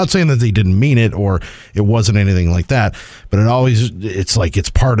that. And I'm not saying that they didn't mean it or it wasn't anything like that, but it's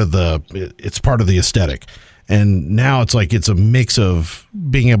part of the aesthetic. And now it's like it's a mix of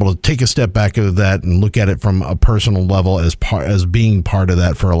being able to take a step back of that and look at it from a personal level as being part of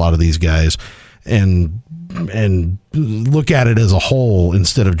that for a lot of these guys, and look at it as a whole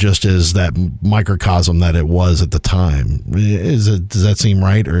instead of just as that microcosm that it was at the time. Does that seem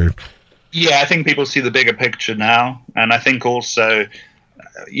right? Or yeah, I think people see the bigger picture now, and I think also,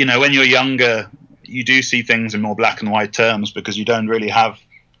 when you're younger, you do see things in more black and white terms because you don't really have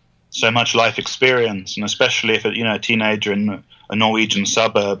so much life experience, and especially if a teenager in a Norwegian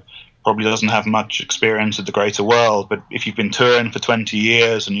suburb probably doesn't have much experience of the greater world. But if you've been touring for 20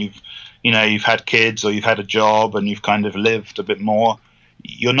 years and you've had kids or you've had a job and you've kind of lived a bit more,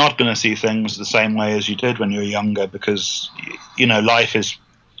 you're not going to see things the same way as you did when you were younger, because life is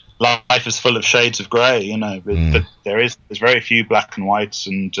full of shades of grey. But there's very few black and whites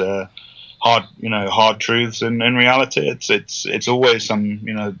and hard truths. In reality, it's always some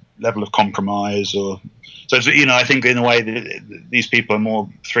level of compromise, or so it's, I think in a way these people are more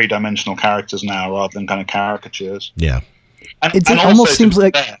three-dimensional characters now rather than kind of caricatures. Yeah, and it also, almost seems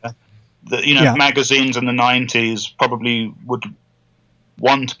like magazines in the 90s probably would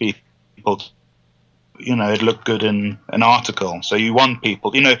want people to, it'd look good in an article, so you want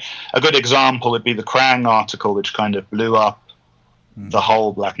people. A good example would be the Krang article, which kind of blew up the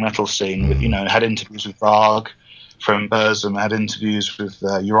whole black metal scene. With had interviews with Varg from Burzum, had interviews with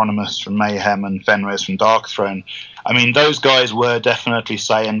Euronymous from Mayhem and Fenris from Darkthrone. Those guys were definitely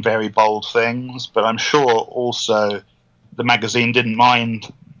saying very bold things, but I'm sure also the magazine didn't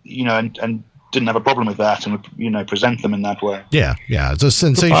mind, and didn't have a problem with that, and would present them in that way. Yeah, it's a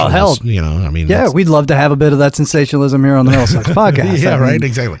sensationalist. Well, hell, yeah, we'd love to have a bit of that sensationalism here on the MetalSucks podcast. Yeah, right,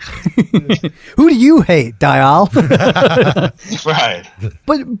 exactly. Who do you hate, Dayal? Right.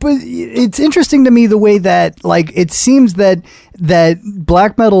 But it's interesting to me the way that, like, it seems that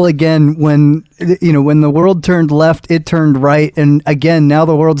black metal, again, when the world turned left, it turned right, and again now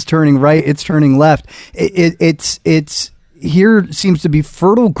the world's turning right, it's turning left. It's here seems to be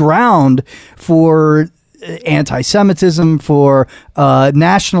fertile ground for anti-Semitism, for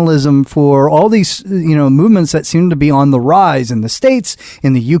nationalism, for all these movements that seem to be on the rise in the States,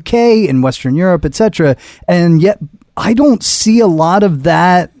 in the UK, in Western Europe, etc. And yet I don't see a lot of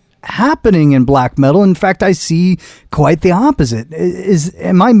that happening in black metal. In fact, I see quite the opposite. As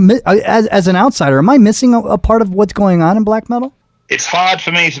an outsider, am I missing a part of what's going on in black metal? It's hard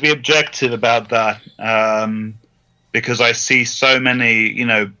for me to be objective about that. Because I see so many,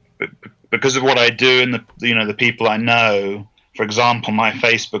 because of what I do and the people I know. For example, my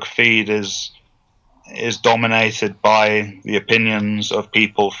Facebook feed is dominated by the opinions of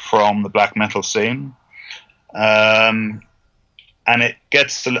people from the black metal scene, and it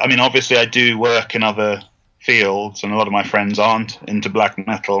gets. Obviously, I do work in other fields, and a lot of my friends aren't into black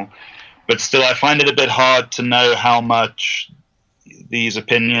metal, but still, I find it a bit hard to know how much these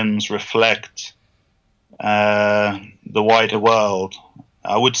opinions reflect the wider world.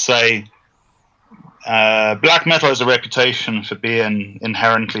 I would say black metal has a reputation for being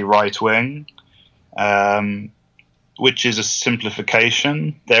inherently right-wing, which is a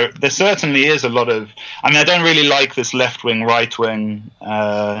simplification. There certainly is a lot of... I don't really like this left-wing, right-wing.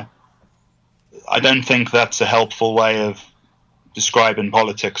 I don't think that's a helpful way of describing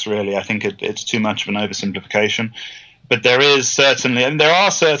politics, really. I think it's too much of an oversimplification. But there are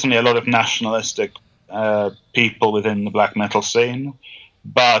certainly a lot of nationalistic people within the black metal scene,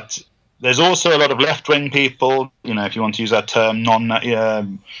 but there's also a lot of left-wing people. If you want to use that term,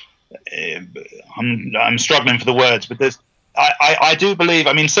 I'm struggling for the words, but I do believe,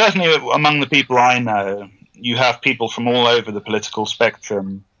 I mean, certainly among the people I know, you have people from all over the political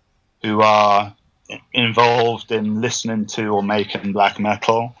spectrum who are involved in listening to or making black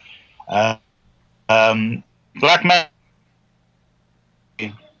metal. Black metal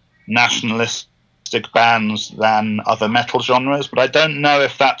nationalistic bands than other metal genres, but I don't know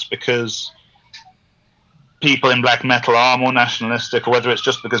if that's because people in black metal are more nationalistic, or whether it's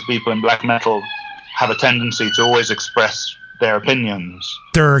just because people in black metal have a tendency to always express their opinions.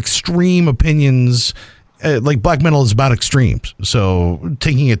 There are extreme opinions. Like black metal is about extremes. So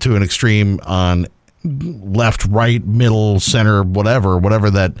taking it to an extreme on left, right, middle, center, whatever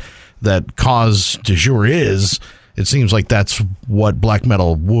that cause du jour is, it seems like that's what black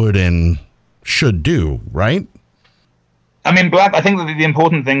metal would and should do, right? I mean, I think that the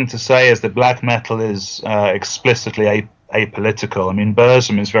important thing to say is that black metal is explicitly apolitical. I mean,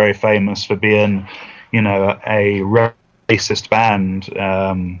 Burzum is very famous for being, a racist band,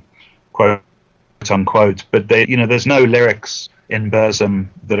 quote unquote. But there's no lyrics in Burzum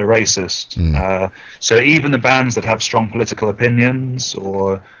that are racist. So even the bands that have strong political opinions,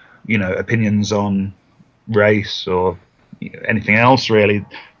 or opinions on race or anything else, really,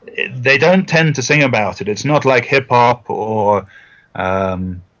 they don't tend to sing about it. It's not like hip hop or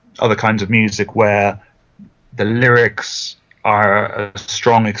other kinds of music where the lyrics are a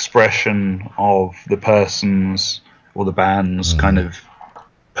strong expression of the person's or the band's kind of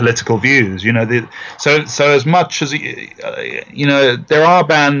political views. So as much as there are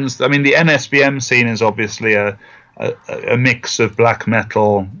bands. I mean, the NSBM scene is obviously a mix of black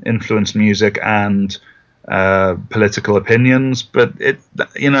metal influenced music and political opinions, but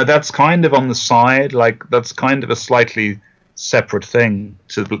that's kind of on the side. Like, that's kind of a slightly separate thing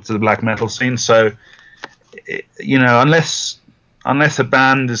to the black metal scene. So unless a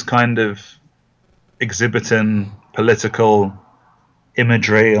band is kind of exhibiting political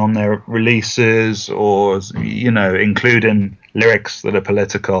imagery on their releases, or including lyrics that are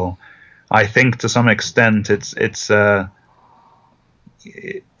political, I think to some extent it's a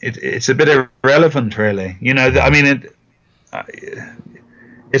bit irrelevant, really. I mean,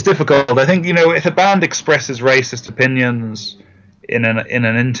 it's difficult. I think if a band expresses racist opinions in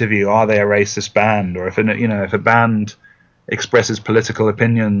an interview, are they a racist band? Or if a band expresses political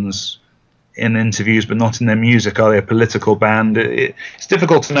opinions in interviews but not in their music, are they a political band? It's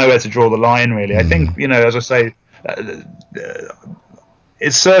difficult to know where to draw the line, really. I think as I say,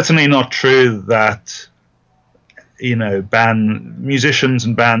 it's certainly not true that musicians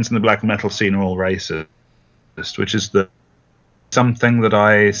and bands in the black metal scene are all racist, which is something that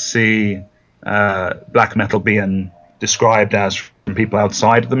I see black metal being described as from people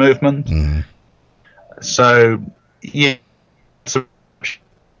outside of the movement. So yeah,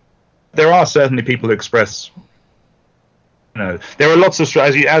 there are certainly people who express. There are lots of,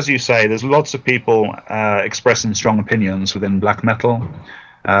 as you say, there's lots of people expressing strong opinions within black metal.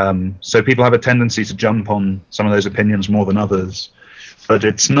 So people have a tendency to jump on some of those opinions more than others, but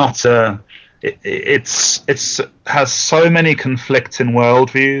it's not. It's has so many conflicting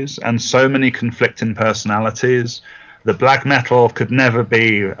worldviews and so many conflicting personalities that black metal could never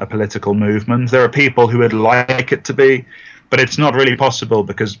be a political movement. There are people who would like it to be, but it's not really possible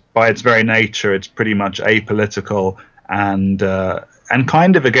because by its very nature, it's pretty much apolitical and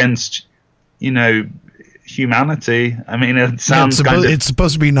kind of against, humanity. I mean, it sounds it's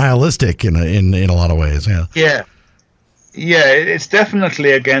supposed to be nihilistic in a lot of ways. Yeah. It's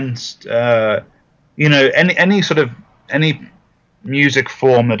definitely against any music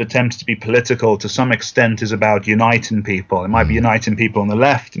form that attempts to be political to some extent is about uniting people. It might be uniting people on the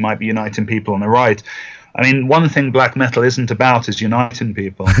left, it might be uniting people on the right. I mean, one thing black metal isn't about is uniting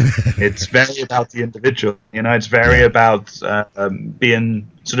people. It's very about the individual. It's very about being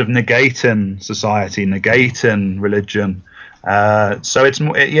sort of negating society, negating religion. So it's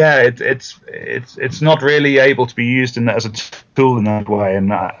not really able to be used as a tool in that way,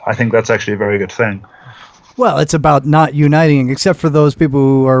 and I think that's actually a very good thing. Well, it's about not uniting, except for those people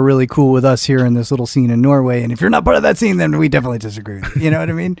who are really cool with us here in this little scene in Norway. And if you're not part of that scene, then we definitely disagree with you. You know what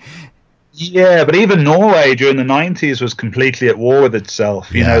I mean? Yeah, but even Norway during the 90s was completely at war with itself.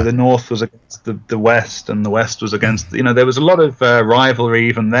 The North was against the West, and the West was against. There was a lot of rivalry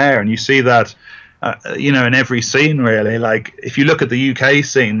even there, and you see that. In every scene, really. Like, if you look at the UK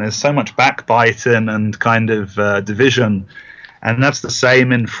scene, there's so much backbiting and kind of division. And that's the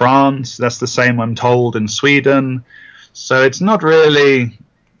same in France. That's the same, I'm told, in Sweden. So it's not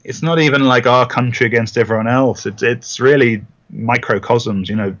even like our country against everyone else. It's really microcosms,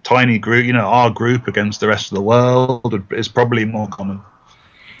 tiny group, our group against the rest of the world is probably more common.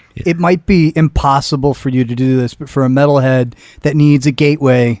 it might be impossible for you to do this, but for a metalhead that needs a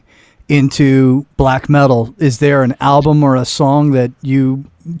gateway into black metal, is there an album or a song that you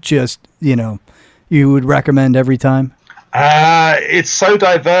just, you would recommend every time? It's so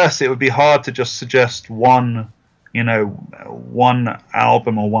diverse, it would be hard to just suggest one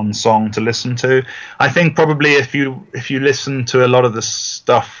album or one song to listen to. I think probably if you listen to a lot of the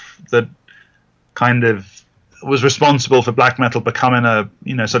stuff that kind of was responsible for black metal becoming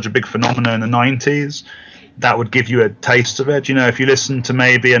such a big phenomenon in the 90s, that would give you a taste of it. If you listen to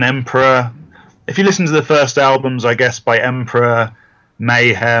maybe an Emperor, if you listen to the first albums, I guess, by Emperor,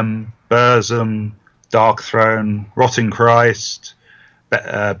 Mayhem, Burzum, Dark Throne, Rotting Christ,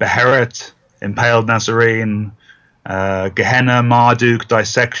 Beheret, Impaled Nazarene, Gehenna, Marduk,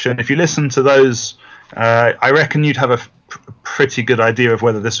 Dissection. If you listen to those, I reckon you'd have a pretty good idea of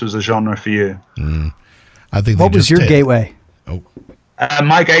whether this was a genre for you. I think. What was your gateway? Oh,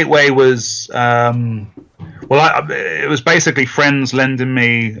 my gateway was it was basically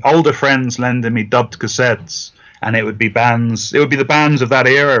older friends lending me dubbed cassettes, and it would be bands. It would be the bands of that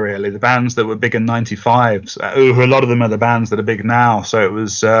era, really, the bands that were big in '95. A lot of them are the bands that are big now. So it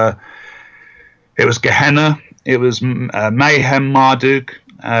was Gehenna, it was Mayhem, Marduk,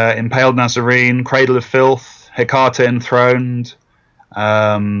 Impaled Nazarene, Cradle of Filth, Hecate Enthroned.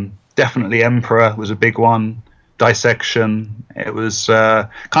 Definitely Emperor was a big one. Dissection. It was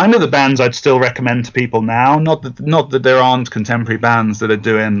kind of the bands I'd still recommend to people now. Not that there aren't contemporary bands that are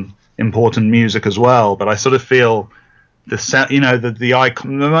doing important music as well, but I sort of feel the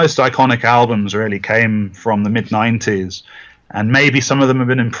most iconic albums really came from the mid '90s, and maybe some of them have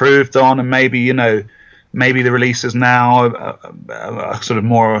been improved on, and maybe the releases now are sort of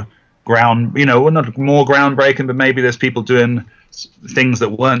more not more groundbreaking, but maybe there's people doing things that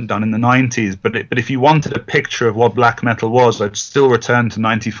weren't done in the 90s. But if you wanted a picture of what black metal was, I'd still return to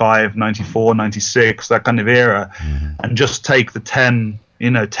 95, 94, 96, that kind of era, and just take the 10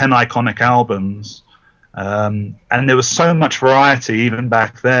 iconic albums. And there was so much variety even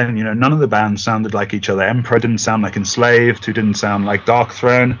back then. None of the bands sounded like each other. Emperor didn't sound like Enslaved, who didn't sound like Dark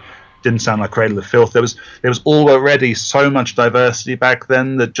Throne, didn't sound like Cradle of Filth. There was already so much diversity back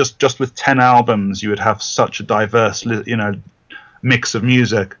then that just with 10 albums you would have such a diverse mix of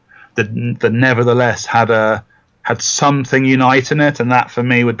music that nevertheless had something unite in it, and that for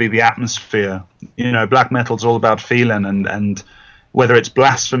me would be the atmosphere. Black metal's all about feeling, and whether it's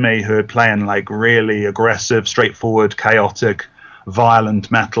Blasphemy, who are playing like really aggressive, straightforward, chaotic, violent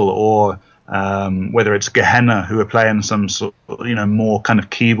metal, or whether it's Gehenna, who are playing some sort more kind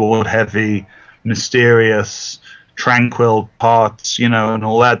of keyboard heavy, mysterious, tranquil parts, and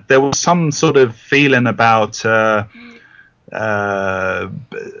all that. There was some sort of feeling about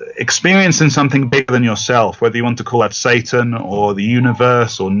experiencing something bigger than yourself, whether you want to call that Satan or the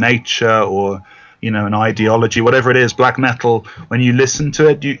universe or nature or an ideology, whatever it is. Black metal, when you listen to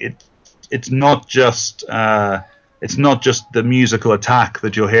it, it's not just the musical attack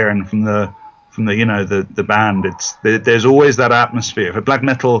that you're hearing from the band. There's always that atmosphere. If a black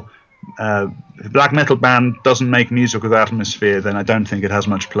metal band doesn't make music with atmosphere, then I don't think it has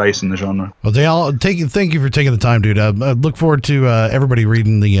much place in the genre. Well, Dayal, thank you for taking the time, dude. I look forward to everybody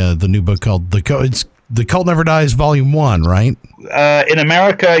reading the new book called The Cult Never Dies Volume 1, right? In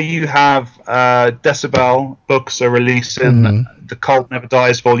America, you have Decibel Books are releasing The Cult Never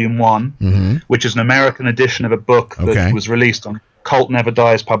Dies Volume 1, which is an American edition of a book that was released on Cult Never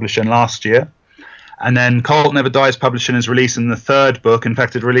Dies Publishing last year. And then Cult Never Dies Publishing is releasing the third book. In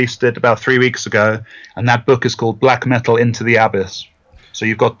fact, it released it about 3 weeks ago, and that book is called Black Metal Into the Abyss. So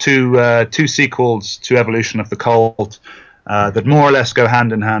you've got two sequels to Evolution of the Cult that more or less go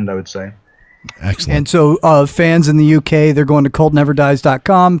hand in hand, I would say. Excellent. And so fans in the UK, they're going to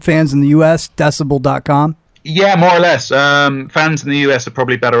cultneverdies.com. Fans in the US, decibel.com. Yeah, more or less. Fans in the US are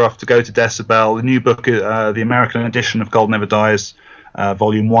probably better off to go to Decibel. The new book, the American edition of Cult Never Dies,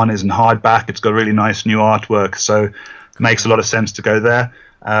 Volume 1 is in hardback. It's got really nice new artwork, so it makes a lot of sense to go there.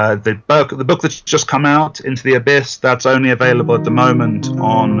 The book that's just come out, Into the Abyss, that's only available at the moment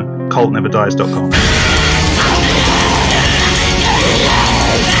on cultneverdies.com.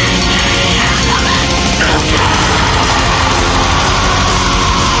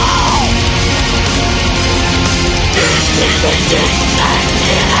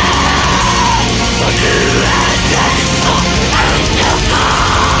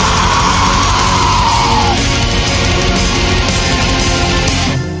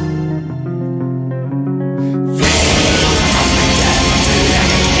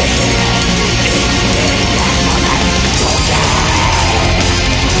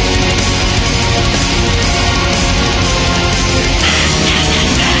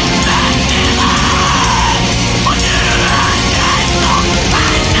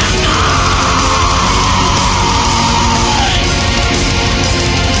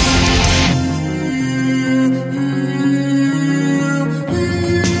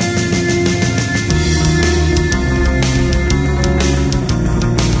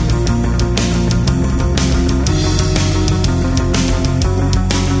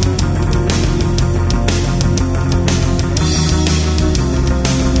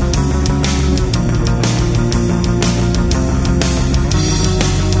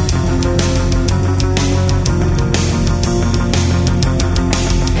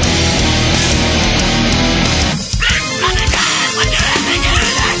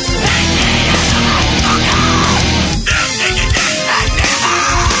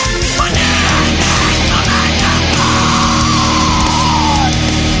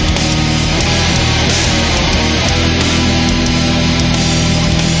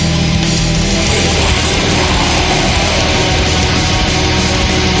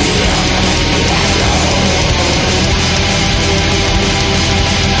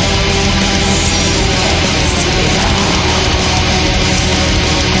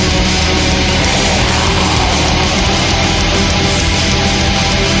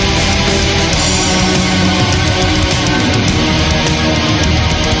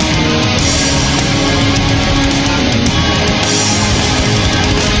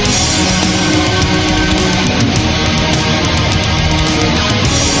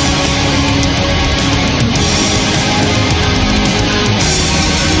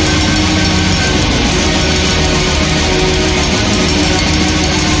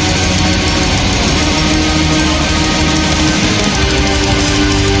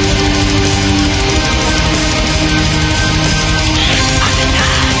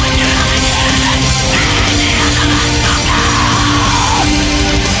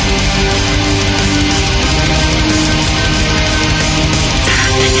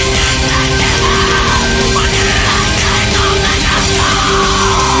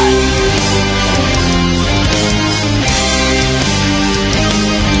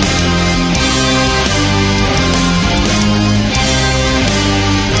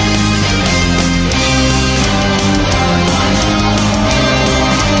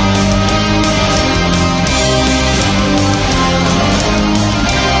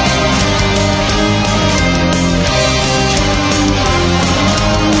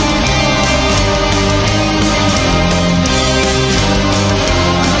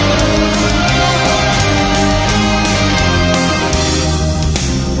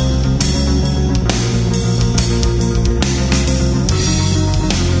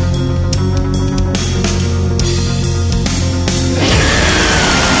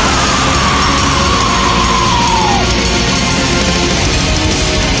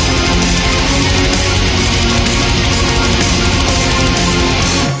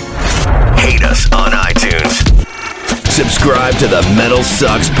 Subscribe to the Metal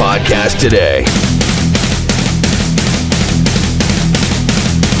Sucks podcast today.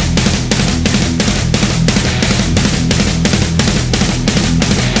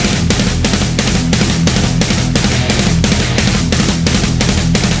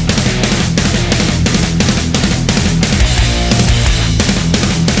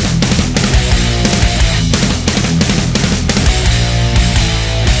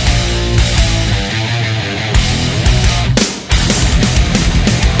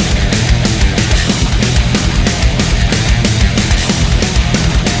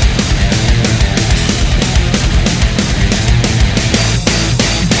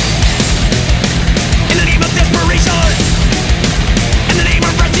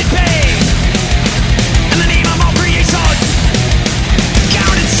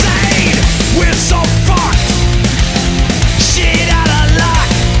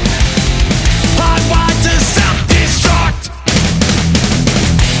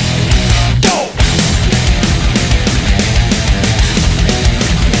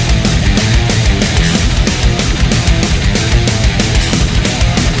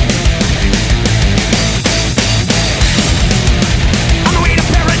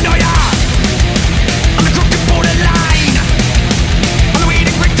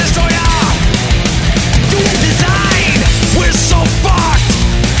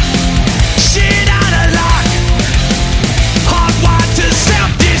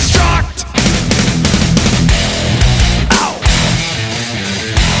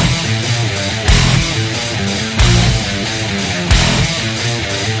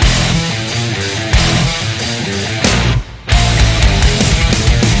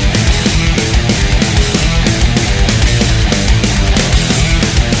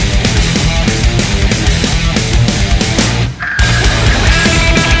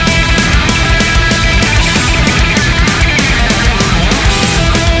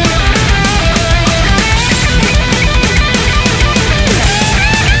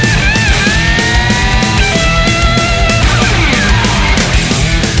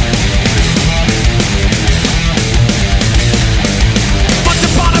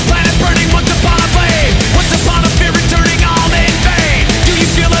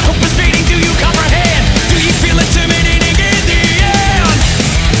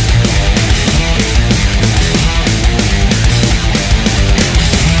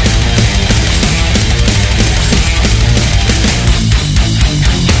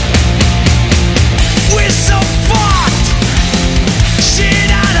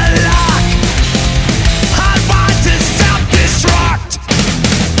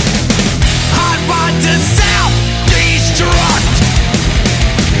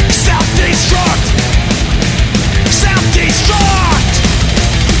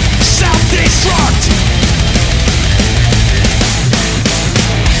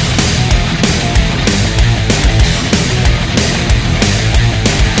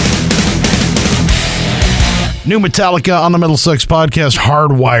 New Metallica on the MetalSucks podcast,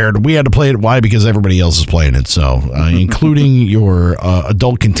 Hardwired. We had to play it. Why? Because everybody else is playing it. So, including your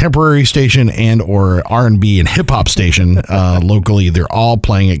adult contemporary station and or R&B and hip hop station locally, they're all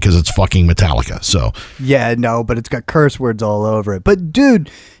playing it because it's fucking Metallica. So, yeah, no, but it's got curse words all over it. But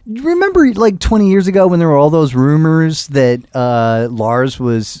dude, remember like 20 years ago when there were all those rumors that Lars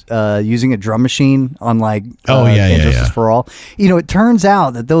was using a drum machine on like Injustice for All? You know, it turns out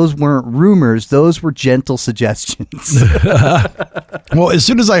that those weren't rumors; those were gentle suggestions. Well, as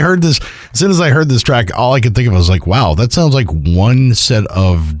soon as I heard this track, all I could think of was like, wow, that sounds like one set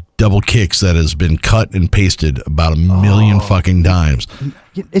of double kicks that has been cut and pasted about a million fucking times.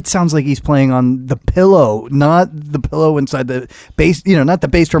 It sounds like he's playing on the pillow, not the pillow inside the bass, not the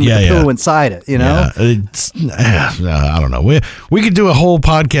bass drum, but the pillow inside it, I don't know. We could do a whole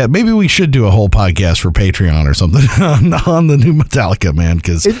podcast. Maybe we should do a whole podcast for Patreon or something on the new Metallica, man,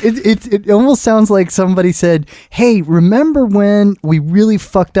 because it almost sounds like somebody said, hey, remember when we really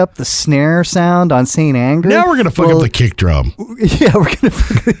fucked up the snare sound on St. Anger? Now we're going to fuck up the kick drum. Yeah, we're going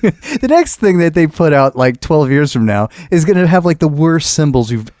to the next thing that they put out like 12 years from now is going to have like the worst cymbals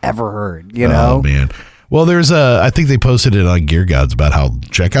you've ever heard, Oh, man. Well, there's I think they posted it on Gear Gods about how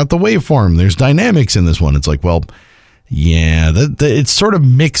check out the waveform. There's dynamics in this one. It's like, well, yeah, it's sort of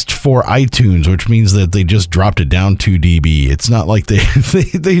mixed for iTunes, which means that they just dropped it down 2 dB. It's not like they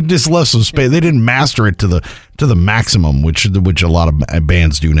just left some space. They didn't master it to the maximum, which a lot of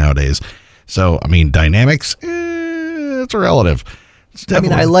bands do nowadays. So, I mean, dynamics, it's relative. I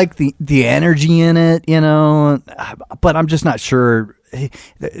mean, I like the energy in it, but I'm just not sure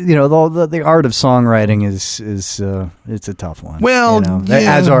the art of songwriting is it's a tough one. Well,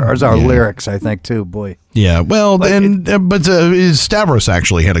 as our lyrics, I think too. Boy. Yeah, well, but Stavros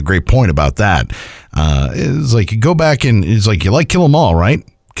actually had a great point about that. It's like you go back and it's like you like Kill 'Em All, right?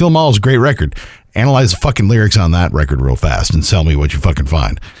 Kill 'Em All is a great record. Analyze the fucking lyrics on that record real fast and tell me what you fucking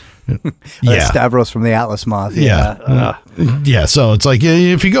find. Yeah, Stavros from the Atlas Mafia. Yeah. So it's like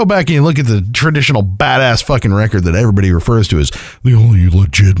if you go back and you look at the traditional badass fucking record that everybody refers to as the only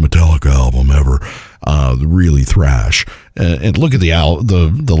legit Metallica album ever, really thrash, and look at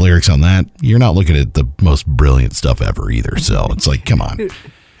the lyrics on that, you're not looking at the most brilliant stuff ever either. So it's like, come on.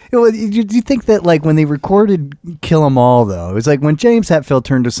 Do you think that, like, when they recorded Kill 'Em All, though, it was like when James Hetfield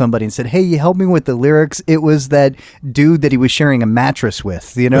turned to somebody and said, hey, you help me with the lyrics, it was that dude that he was sharing a mattress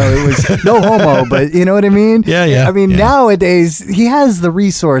with. It was no homo, but you know what I mean? Yeah. I mean, nowadays, he has the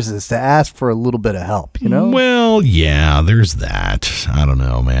resources to ask for a little bit of help, Well, yeah, there's that. I don't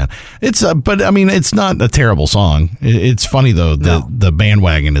know, man. It's but I mean, it's not a terrible song. It's funny, though, the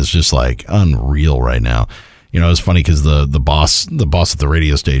bandwagon is just, like, unreal right now. It's funny because the boss at the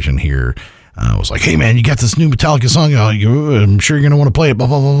radio station here was like, hey, man, you got this new Metallica song. I'm sure you're going to want to play it, blah,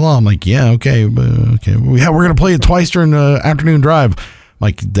 blah, blah, blah. I'm like, yeah, okay. Okay. We're going to play it twice during the afternoon drive. I'm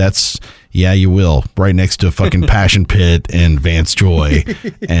like, yeah, you will. Right next to fucking Passion Pit and Vance Joy.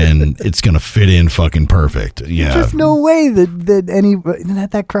 And it's going to fit in fucking perfect. Yeah. There's no way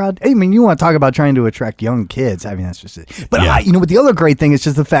that crowd. I mean, you want to talk about trying to attract young kids. I mean, that's just it. But, but the other great thing is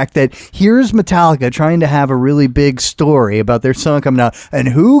just the fact that here's Metallica trying to have a really big story about their song coming out. And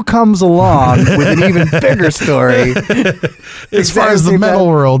who comes along with an even bigger story? As far as the metal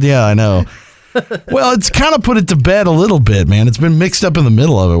world, yeah, I know. Well, it's kind of put it to bed a little bit, man. It's been mixed up in the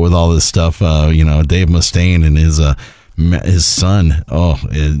middle of it with all this stuff. Dave Mustaine and his son,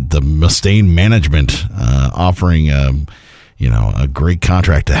 the Mustaine management, offering, a great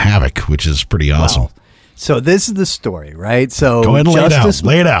contract to Havoc, which is pretty awesome. Wow. So this is the story, right? So go ahead and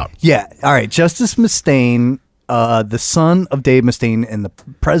lay it out. Yeah. All right. Justice Mustaine, the son of Dave Mustaine and the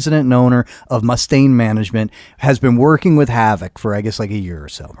president and owner of Mustaine Management, has been working with Havoc for, I guess, like a year or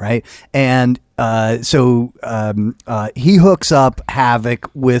so, right? And so he hooks up Havoc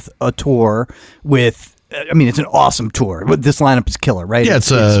with a tour with, I mean, it's an awesome tour. This lineup is killer, right? Yeah,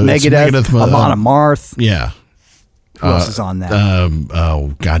 it's Megadeth, Amon Amarth. Yeah. Who else is on that?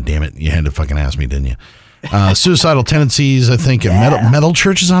 Oh, God damn it. You had to fucking ask me, didn't you? Suicidal Tendencies, I think. Metal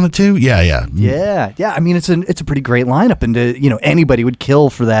Church is on it too. Yeah. I mean, it's a pretty great lineup, and anybody would kill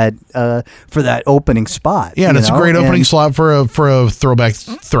for that opening spot. Yeah, and it's a great opening slot for a throwback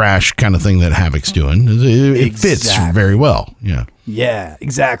thrash kind of thing that Havoc's doing. It fits very well. Yeah,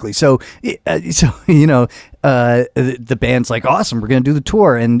 exactly. So the band's like, awesome, we're going to do the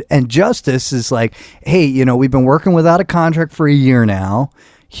tour. And Justice is like, hey, we've been working without a contract for a year now.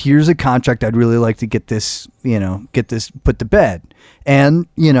 Here's a contract. I'd really like to get this put to bed. And,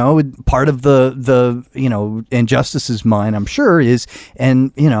 part of the in Justice's mind, I'm sure, is,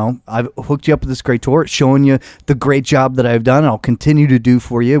 and, I've hooked you up with this great tour, showing you the great job that I've done. I'll continue to do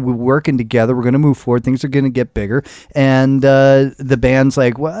for you. We're working together. We're going to move forward. Things are going to get bigger. And the band's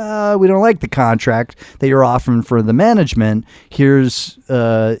like, well, we don't like the contract that you're offering for the management. Here's,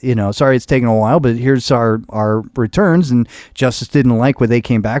 sorry it's taken a while, but here's our returns. And Justice didn't like what they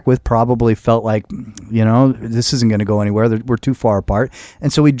came back with, probably felt like, this isn't going to go anywhere. We're too far apart.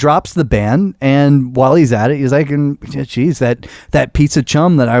 And so he drops the band, and while he's at it, he's like, geez, that pizza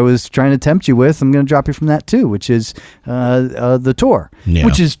chum that I was trying to tempt you with, I'm going to drop you from that too, which is the tour,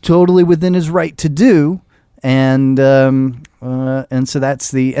 which is totally within his right to do. And so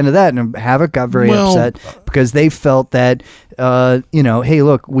that's the end of that. And Havoc got very upset because they felt that, hey,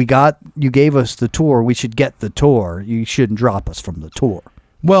 look, you gave us the tour. We should get the tour. You shouldn't drop us from the tour.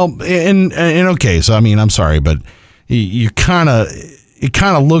 Well, and okay, so I mean, I'm sorry, but it kind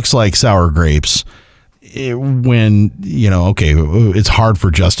of looks like sour grapes when, it's hard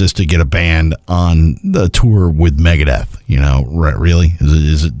for Justice to get a band on the tour with Megadeth, really?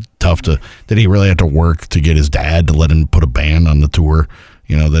 Is it tough did he really have to work to get his dad to let him put a band on the tour,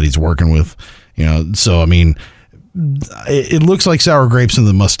 that he's working with, so I mean, it looks like sour grapes in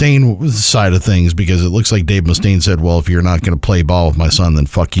the Mustaine side of things, because it looks like Dave Mustaine said, well, if you're not going to play ball with my son, then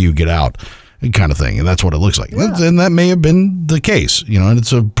fuck you, get out, kind of thing. And that's what it looks like. Yeah. And that may have been the case, and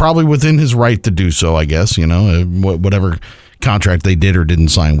it's probably within his right to do so, I guess, whatever contract they did or didn't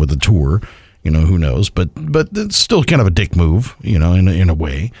sign with the tour, who knows, but it's still kind of a dick move, in a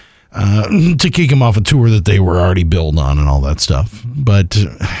way, to kick him off a tour that they were already built on and all that stuff. But,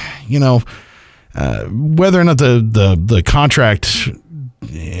 whether or not the contract,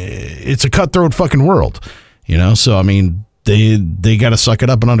 it's a cutthroat fucking world, so I mean, they got to suck it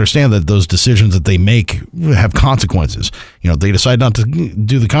up and understand that those decisions that they make have consequences. They decide not to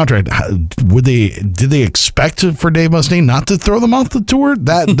do the contract. Did they expect for Dave Mustaine not to throw them off the tour?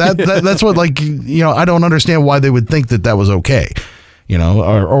 That's what, I don't understand why they would think that was okay.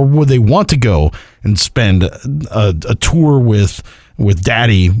 Or would they want to go and spend a tour with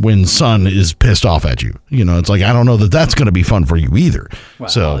daddy when son is pissed off at you? It's like, I don't know that's going to be fun for you either. Well,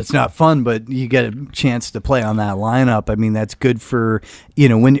 so it's not fun, but you get a chance to play on that lineup. I mean, that's good for,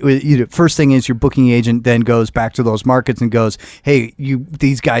 when first thing is your booking agent then goes back to those markets and goes, hey,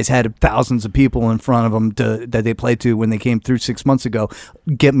 these guys had thousands of people in front of them that they played to when they came through 6 months ago.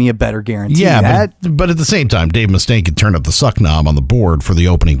 Get me a better guarantee. Yeah, but at the same time, Dave Mustaine could turn up the suck knob on the board for the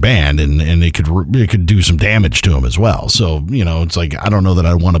opening band, and it could do some damage to him as well. So, it's like, I don't know that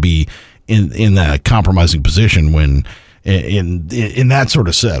I want to be in that compromising position when in that sort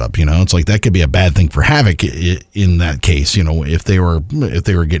of setup. It's like that could be a bad thing for Havoc in that case. If they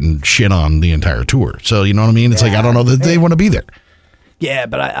were getting shit on the entire tour. So you know what I mean? It's like, I don't know that they want to be there. Yeah,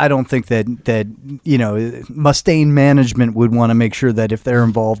 but I don't think that Mustaine management would want to make sure that if they're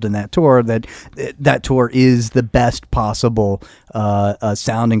involved in that tour, that tour is the best possible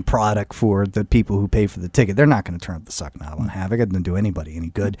sounding product for the people who pay for the ticket. They're not going to turn up the suck knob on Havoc. It doesn't do anybody any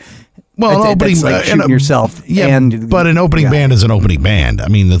good. Well, an opening, like shooting yourself. Yeah, but an opening band is an opening band. I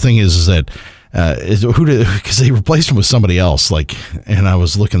mean, the thing is that because they replaced him with somebody else, and I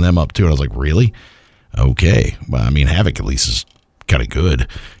was looking them up too, and I was like, really? Okay. Well, I mean, Havoc at least is kind of good,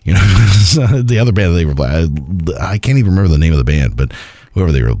 the other band they replaced, I can't even remember the name of the band, but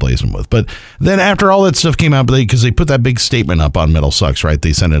whoever they replaced them with. But then after all that stuff came out, because they put that big statement up on MetalSucks, right?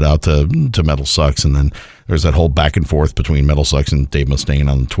 They sent it out to MetalSucks, and then there's that whole back and forth between MetalSucks and Dave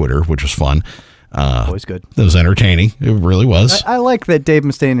Mustaine on Twitter, which was fun. Always good. It was entertaining. It really was. I like that Dave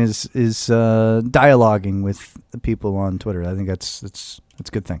Mustaine is dialoguing with the people on Twitter. I think that's a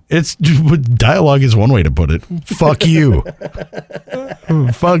good thing. Dialogue is one way to put it. Fuck you.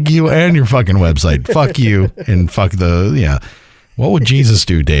 Fuck you and your fucking website. Fuck you and fuck What would Jesus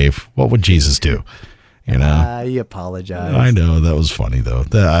do, Dave? What would Jesus do? You apologize. I know, that was funny though.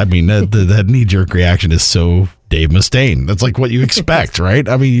 That knee-jerk reaction is so Dave Mustaine. That's like what you expect, right?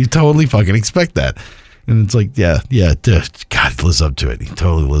 I mean, you totally fucking expect that. And it's like, God, he lives up to it. He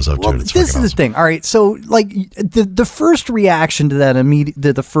totally lives up to it. It's this is the thing. All right, so the first reaction to that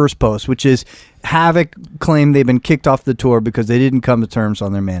the first post, which is Havoc claimed they've been kicked off the tour because they didn't come to terms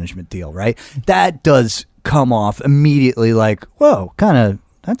on their management deal, right? That does come off immediately like, whoa,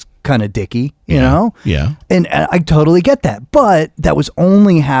 that's kind of dicky, you know? Yeah. And I totally get that. But that was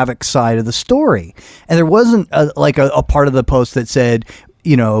only Havoc's side of the story. And there wasn't a part of the post that said,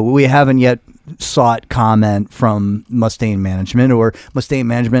 we haven't yet sought comment from Mustaine management, or Mustaine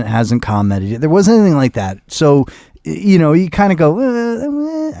management hasn't commented yet. There wasn't anything like that. So, you kind of go,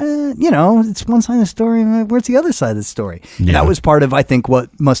 it's one side of the story. Where's the other side of the story? Yeah. And that was part of, I think,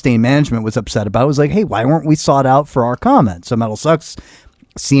 what Mustaine management was upset about. It was like, hey, why weren't we sought out for our comment? So MetalSucks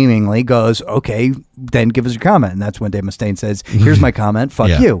seemingly goes, okay, then give us your comment. And that's when Dave Mustaine says, here's my comment,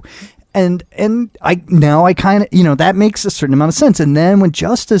 fuck you. And I kind of, that makes a certain amount of sense. And then when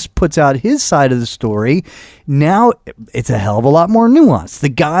Justice puts out his side of the story, now it's a hell of a lot more nuanced. The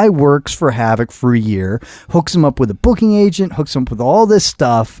guy works for Havoc for a year, hooks him up with a booking agent, hooks him up with all this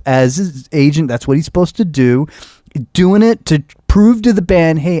stuff as his agent. That's what he's supposed to do. Doing it to prove to the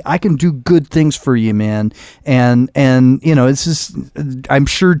band, hey, I can do good things for you, man. And it's just, I'm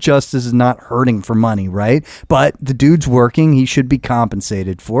sure Justice is not hurting for money, right? But the dude's working. He should be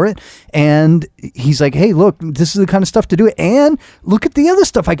compensated for it. And he's like, hey, look, this is the kind of stuff to do. And look at the other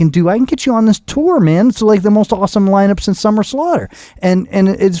stuff I can do. I can get you on this tour, man. It's like the most awesome lineup since Summer Slaughter. And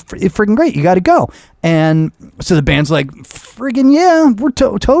it's freaking great. You got to go. And so the band's like, friggin' yeah, we're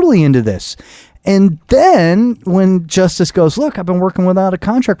totally into this. And then when Justice goes, look, I've been working without a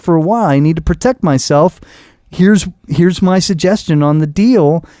contract for a while. I need to protect myself. Here's my suggestion on the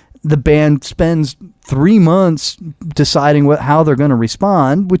deal. The band spends 3 months deciding how they're going to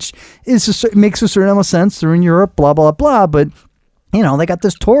respond, which makes a certain amount of sense. They're in Europe, blah, blah, blah. But, they got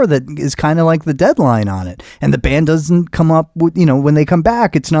this tour that is kind of like the deadline on it. And the band doesn't come up with, when they come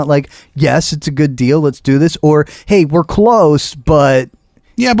back, it's not like, yes, it's a good deal, let's do this. Or, hey, we're close, but...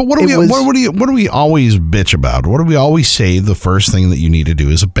 Yeah, but what do we always bitch about? What do we always say the first thing that you need to do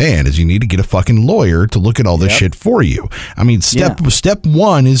as a band is you need to get a fucking lawyer to look at all this shit for you. I mean, step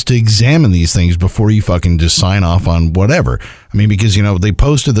one is to examine these things before you fucking just sign off on whatever. I mean, because, they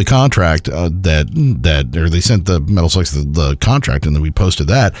posted the contract or they sent the MetalSucks the contract, and then we posted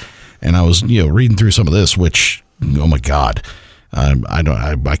that. And I was, reading through some of this, which, oh my God.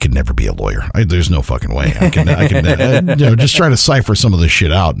 I could never be a lawyer. There's no fucking way. I can just try to cipher some of this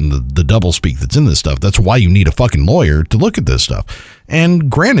shit out and the double speak that's in this stuff. That's why you need a fucking lawyer to look at this stuff. And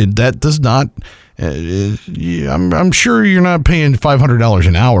granted, that does not. I'm sure you're not paying $500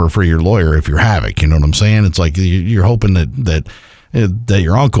 an hour for your lawyer if you're Havoc. You know what I'm saying? It's like you're hoping that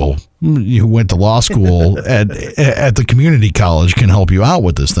your uncle who went to law school at the community college can help you out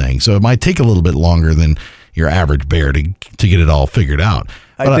with this thing. So it might take a little bit longer than your average bear to get it all figured out.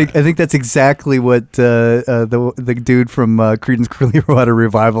 I think that's exactly what the dude from Creedence Clearwater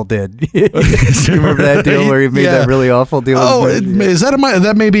Revival did. You remember that deal where he made that really awful deal? Oh, is that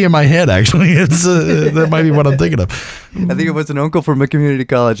that may be in my head? Actually, it's that might be what I'm thinking of. I think it was an uncle from a community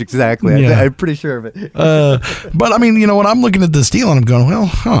college. Exactly. Yeah. I'm pretty sure of it. But I mean, when I'm looking at this deal and I'm going,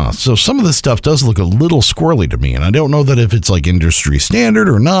 well, so some of this stuff does look a little squirrely to me, and I don't know that if it's like industry standard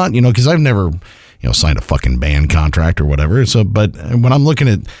or not. Because I've never signed a fucking band contract or whatever. So, but when I'm looking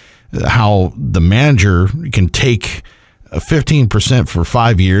at how the manager can take 15% for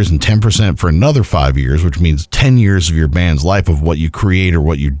 5 years and 10% for another 5 years, which means 10 years of your band's life of what you create or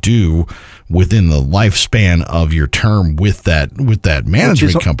what you do within the lifespan of your term with that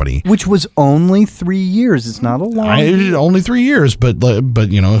management company, which was only 3 years. It's not a long. Only 3 years, but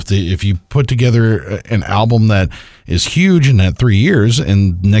if you put together an album that is huge in that 3 years,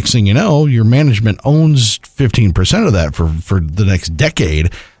 and next thing you know, your management owns 15% of that for the next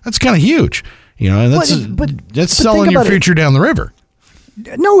decade, that's kind of huge. And that's selling your future down the river.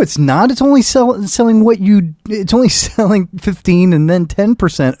 No, it's not. It's only selling what you. It's only selling 15 and then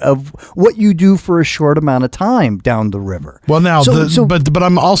 10% of what you do for a short amount of time down the river. Well, now, but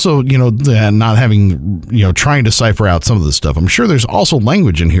I'm also not having trying to cipher out some of this stuff. I'm sure there's also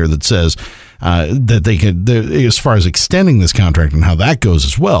language in here that says that they could, as far as extending this contract and how that goes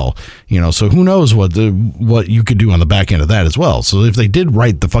as well. So who knows what you could do on the back end of that as well. So if they did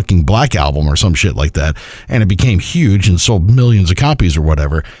write the fucking Black Album or some shit like that, and it became huge and sold millions of copies or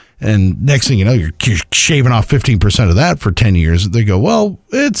whatever, and next thing you know, you're shaving off 15% of that for 10 years, they go, well,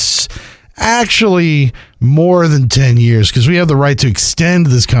 it's actually more than 10 years because we have the right to extend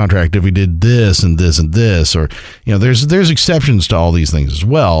this contract if we did this and this and this, or there's exceptions to all these things as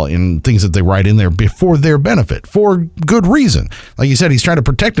well, and things that they write in there for their benefit for good reason. Like you said, he's trying to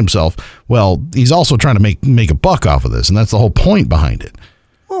protect himself. Well, he's also trying to make a buck off of this, and that's the whole point behind it.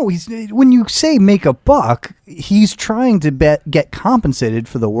 Oh, when you say make a buck, he's trying to get compensated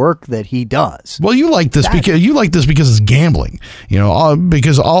for the work that he does. Well, you like this because it's gambling,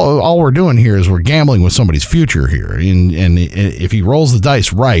 because all we're doing here is we're gambling with somebody's future here. And if he rolls the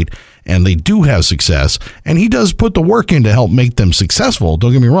dice right and they do have success, and he does put the work in to help make them successful.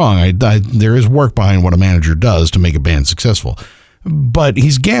 Don't get me wrong. There is work behind what a manager does to make a band successful. But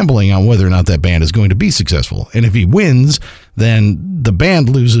he's gambling on whether or not that band is going to be successful. And if he wins, then the band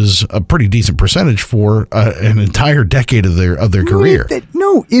loses a pretty decent percentage for an entire decade of their career.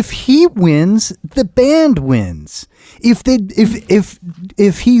 No, if he wins, the band wins. If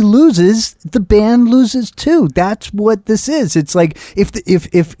he loses, the band loses too. That's what this is. It's like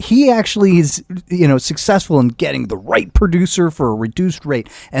if he actually is successful in getting the right producer for a reduced rate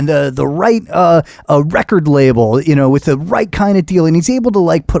and the right record label with the right kind of deal, and he's able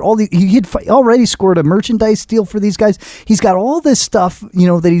to put all he had already scored a merchandise deal for these guys. He's got all this stuff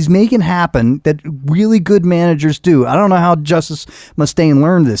that he's making happen that really good managers do. I don't know how Justice Mustaine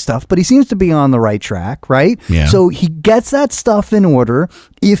learned this stuff, but he seems to be on the right track, right? Yeah. So he gets that stuff in order.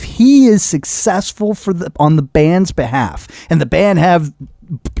 If he is successful on the band's behalf, and the band have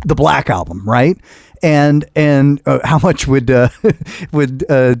the Black Album, right? And how much would Dave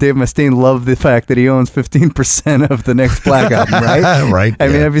Mustaine love the fact that he owns 15% of the next Black Album, right? Right. I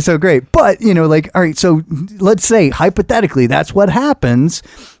mean, that'd be so great. But all right. So let's say hypothetically, that's what happens.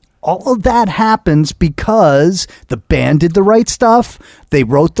 All of that happens because the band did the right stuff. They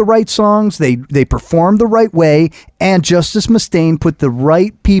wrote the right songs. They performed the right way. And Justice Mustaine put the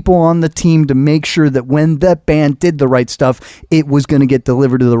right people on the team to make sure that when that band did the right stuff, it was going to get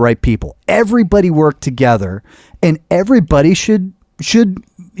delivered to the right people. Everybody worked together, and everybody should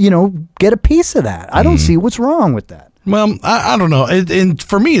get a piece of that. I don't see what's wrong with that. Well, I don't know. And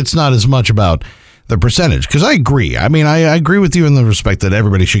for me, it's not as much about the percentage, because I agree. I mean, I agree with you in the respect that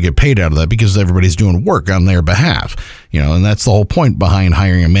everybody should get paid out of that because everybody's doing work on their behalf, and that's the whole point behind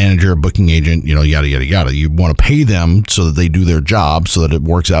hiring a manager, a booking agent, yada, yada, yada. You want to pay them so that they do their job so that it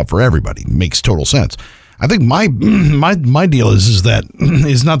works out for everybody. It makes total sense. I think my deal is that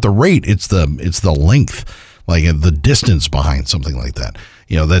is not the rate, it's the length. like the distance behind something like that.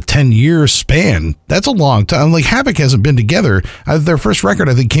 That 10-year span, that's a long time. Like Havoc hasn't been together. Their first record,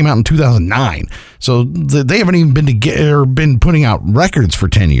 I think, came out in 2009. So they haven't even been together or been putting out records for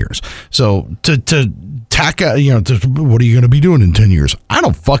 10 years. So to tack, what are you going to be doing in 10 years? I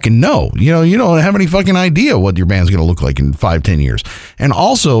don't fucking know. You don't have any fucking idea what your band's going to look like in 5-10 years. And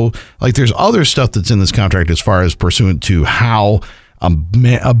also, like, there's other stuff that's in this contract as far as pursuant to how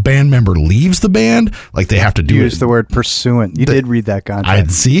a band member leaves the band, like they have to do use the word pursuant. You did read that contract.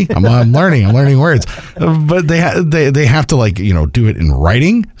 I see. I'm learning words, but they have to, like, do it in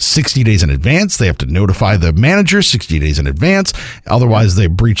writing 60 days in advance. They have to notify the manager 60 days in advance. Otherwise, they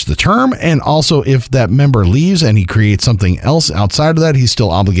breach the term. And also, if that member leaves and he creates something else outside of that, he's still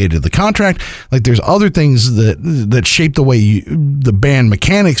obligated to the contract. Like, there's other things that shape the way the band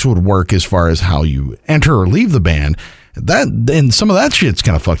mechanics would work as far as how you enter or leave the band. And some of that shit's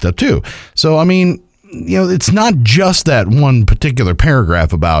kind of fucked up too. So, I mean, it's not just that one particular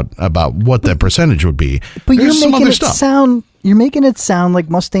paragraph about what that percentage would be. But you're making it sound like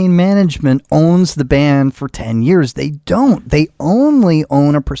Mustaine Management owns the band for 10 years. They don't. They only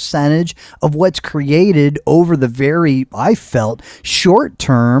own a percentage of what's created over the very, I felt, short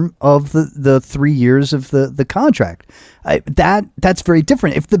term of the 3 years of the contract. That's very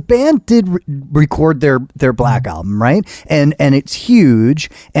different. If the band did record their Black album, right, and it's huge,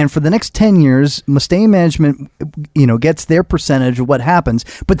 and for the next 10 years, Mustaine Management, gets their percentage of what happens,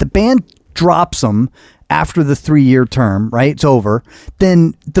 but the band drops them after the 3-year term, right? It's over.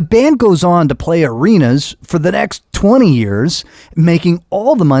 Then the band goes on to play arenas for the next 20 years, making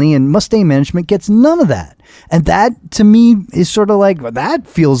all the money, and Mustaine Management gets none of that. And that, to me, is sort of like, well, that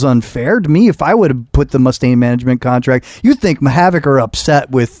feels unfair to me. If I would have put the Mustaine Management contract, you'd think Havoc are upset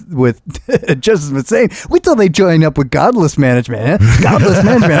with Justice Mustaine. Wait till they join up with Godless Management. Godless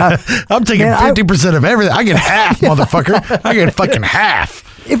Management. I'm taking 50% of everything. I get half, motherfucker. I get fucking half.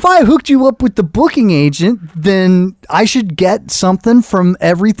 If I hooked you up with the booking agent, then I should get something from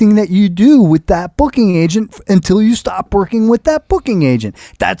everything that you do with that booking agent until you stop working with that booking agent.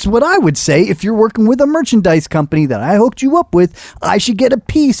 That's what I would say. If you're working with a merchandise company that I hooked you up with, I should get a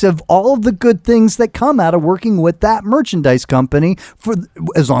piece of all of the good things that come out of working with that merchandise company for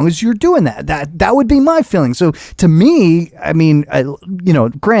as long as you're doing that. That would be my feeling. So to me, I mean,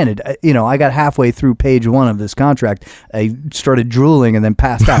 granted, I got halfway through page 1 of this contract. I started drooling and then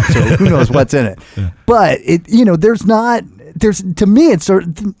passed out, so who knows what's in it. Yeah. But to me,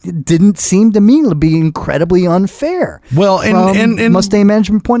 it didn't seem to me to be incredibly unfair. Well, and Mustaine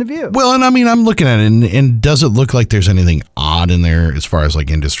Management point of view. Well, and I mean, I'm looking at it, and does it look like there's anything odd in there as far as like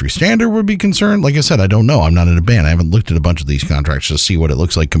industry standard would be concerned? Like I said, I don't know. I'm not in a band. I haven't looked at a bunch of these contracts to see what it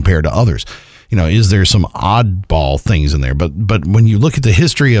looks like compared to others. Is there some oddball things in there? But when you look at the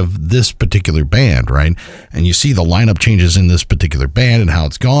history of this particular band, right, and you see the lineup changes in this particular band and how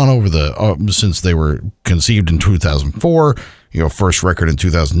it's gone over since they were conceived in 2004, first record in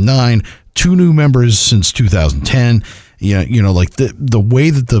 2009, 2 new members since 2010. Like the way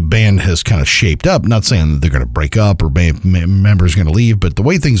that the band has kind of shaped up. Not saying that they're going to break up or members going to leave, but the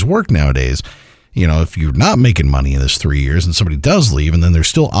way things work nowadays. If you're not making money in this 3 years and somebody does leave, and then they're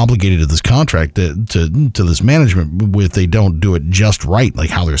still obligated to this contract to this management if they don't do it just right, like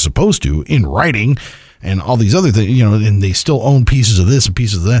how they're supposed to in writing and all these other things, and they still own pieces of this and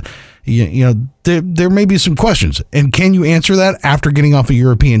pieces of that, there may be some questions. And can you answer that after getting off a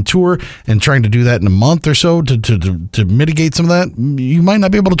European tour and trying to do that in a month or so to mitigate some of that? You might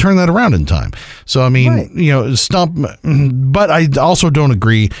not be able to turn that around in time. So, I mean, right. But I also don't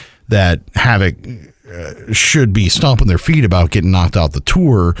agree that Havoc should be stomping their feet about getting knocked out the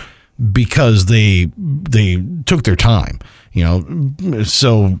tour because they took their time.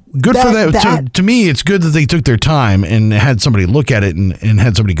 So good for them. To me, it's good that they took their time and had somebody look at it and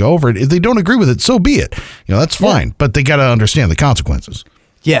had somebody go over it. If they don't agree with it, so be it. That's fine. Yeah. But they got to understand the consequences.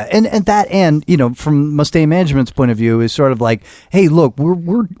 Yeah, and from Mustaine Management's point of view, is sort of like, hey, look,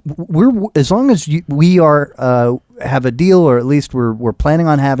 we're as long as we are have a deal, or at least we're planning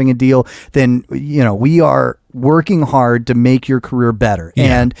on having a deal, then we are working hard to make your career better.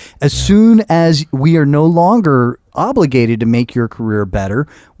 Yeah. And as soon as we are no longer obligated to make your career better,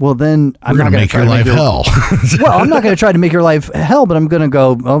 well, then I'm not going to make your life hell. Well, I'm not going to try to make your life hell, but I'm going to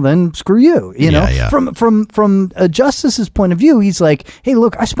go, well, then screw you. Yeah. From Justice's point of view, he's like, hey,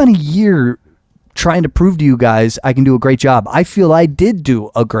 look, I spent a year trying to prove to you guys I can do a great job. I feel I did do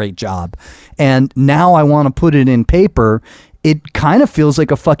a great job, and now I want to put it in paper. It kind of feels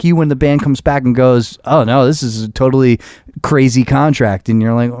like a fuck you when the band comes back and goes, oh no, this is a totally crazy contract. And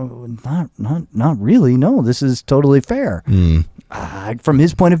you're like, oh, not really. No, this is totally fair. from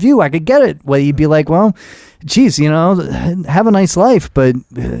his point of view, I could get it. Where he'd be like, well, geez, have a nice life, but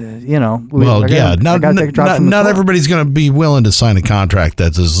not everybody's going to be willing to sign a contract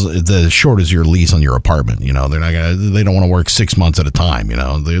that's as short as your lease on your apartment. They're not they don't want to work 6 months at a time.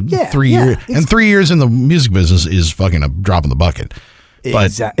 3 years, and 3 years in the music business is fucking a drop in the bucket.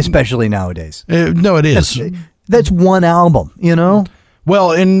 But especially nowadays. No, it is. That's one album, Well,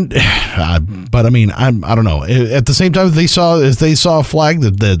 but I mean, I don't know. At the same time, if they saw a flag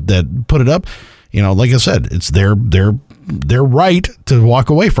that put it up, like I said, it's their right to walk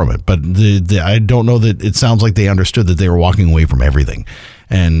away from it. But I don't know that it sounds like they understood that they were walking away from everything,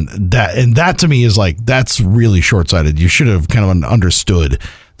 and that to me is like, that's really short-sighted. You should have kind of understood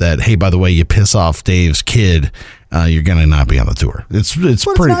that, hey, by the way, you piss off Dave's kid, you're gonna not be on the tour. It's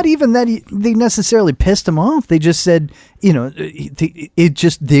not even that they necessarily pissed him off. They just said, they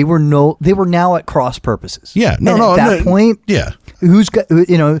were now at cross purposes. Yeah, at that point, yeah. Who's got,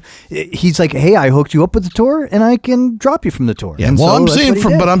 he's like, hey, I hooked you up with the tour and I can drop you from the tour. Yeah, and I'm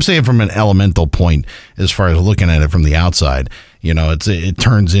saying from an elemental point, as far as looking at it from the outside, it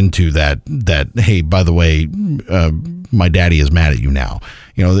turns into that, hey, by the way, my daddy is mad at you now.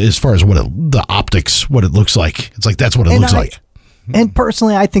 As far as the optics, what it looks like, it's like, that's what it looks like. And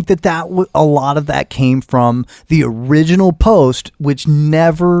personally, I think that a lot of that came from the original post, which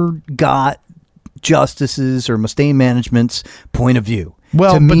never got Justice's or Mustaine Management's point of view.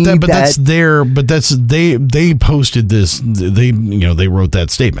 Well, they posted this. They wrote that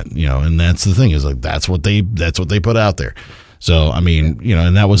statement. And that's the thing, is like, that's what they put out there. So I mean,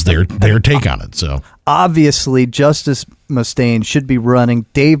 and that was their take on it. So obviously, Justice Mustaine should be running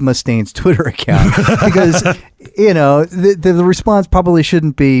Dave Mustaine's Twitter account, because the response probably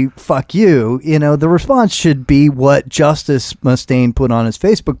shouldn't be "fuck you." The response should be what Justice Mustaine put on his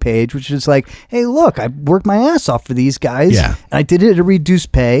Facebook page, which is like, "Hey, look, I worked my ass off for these guys, and I did it at a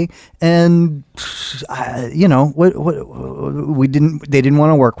reduced pay, and they didn't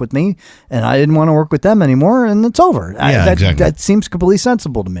want to work with me, and I didn't want to work with them anymore, and it's over." Exactly. That seems completely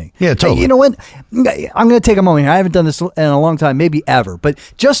sensible to me. Yeah, totally. You know what? I'm going to take a moment here. I haven't done this in a long time, maybe ever, but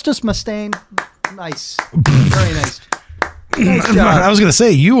Justice Mustaine, nice, very nice. Nice job. I was going to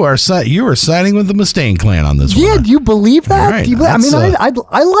say, you are siding with the Mustaine clan on this one. Yeah, do you believe that? Right,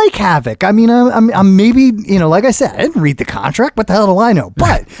 I like Havoc. I mean, I'm maybe, like I said, I didn't read the contract. What the hell do I know?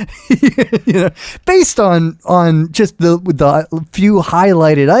 But based on just the few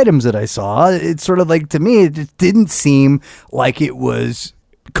highlighted items that I saw, it's sort of like, to me, it just didn't seem like it was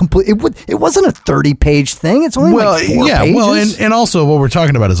complete. It wasn't a 30-page thing. It's only like 4 pages. Well, and also what we're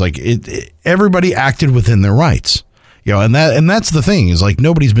talking about is like, everybody acted within their rights. And that's the thing, is like,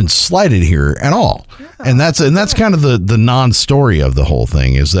 nobody's been slighted here at all. Yeah. And that's kind of the non-story of the whole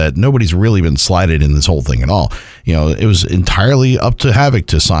thing, is that nobody's really been slighted in this whole thing at all. It was entirely up to Havoc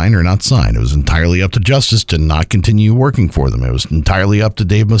to sign or not sign. It was entirely up to Justice to not continue working for them. It was entirely up to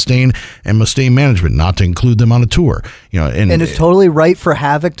Dave Mustaine and Mustaine Management not to include them on a tour. And it's totally right for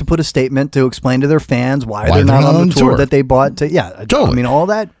Havoc to put a statement to explain to their fans why they're not on the tour that they bought. Totally. I mean, all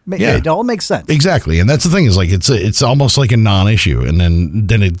that, it all makes sense. Exactly. And that's the thing, is like, it's almost like a non-issue, and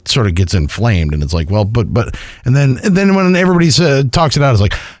then it sort of gets inflamed, and it's like, well, but and then when everybody talks it out, it's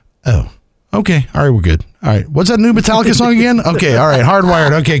like, oh, okay, all right, we're good. All right, what's that new Metallica song again? Okay, all right,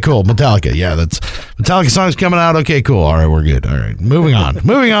 Hardwired. Okay, cool, Metallica. Yeah, that's Metallica song's coming out. Okay, cool. All right, we're good. All right, moving on.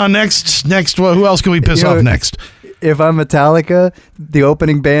 Next. Who else can we piss off next? If I'm Metallica, the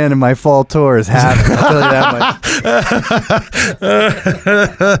opening band in my fall tour is Havoc. I'll tell you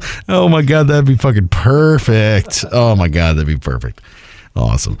that much. Oh my God, that'd be fucking perfect. Oh my God, that'd be perfect.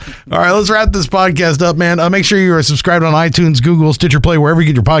 Awesome. All right, let's wrap this podcast up, man. Make sure you are subscribed on iTunes, Google, Stitcher Play, wherever you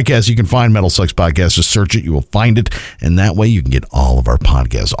get your podcasts. You can find MetalSucks Podcast. Just search it. You will find it. And that way you can get all of our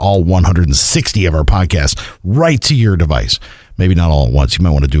podcasts, all 160 of our podcasts, right to your device. Maybe not all at once. You might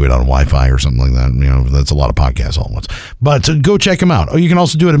want to do it on Wi-Fi or something like that. That's a lot of podcasts all at once. But go check them out. Oh, you can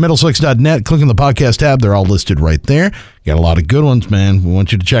also do it at MetalSucks.net. Click on the podcast tab. They're all listed right there. Got a lot of good ones, man. We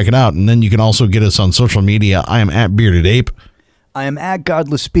want you to check it out. And then you can also get us on social media. I am at Bearded Ape. I am at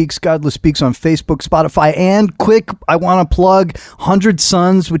Godless Speaks. Godless Speaks on Facebook, Spotify, and quick, I want to plug 100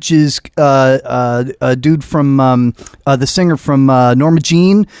 Sons, which is a dude from the singer from Norma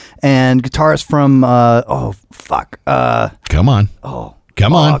Jean and guitarist from come on.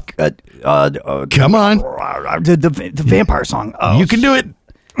 Come on. The vampire song. Oh, you can do it.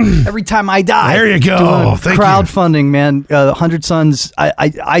 Every Time I Die. There you go. Thank you. Crowdfunding, man. 100 Sons.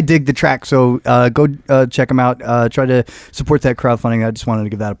 I dig the track, so go check them out. Try to support that crowdfunding. I just wanted to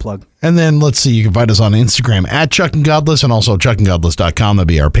give that a plug. And then let's see, you can find us on Instagram at Chuck and Godless, and also chuckandgodless.com. That'd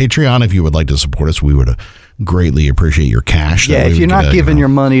be our Patreon. If you would like to support us, we would greatly appreciate your cash. Yeah, That way if we you're could, not giving your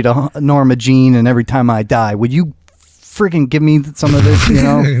money to Norma Jean and every time I die, would you freaking give me some of this,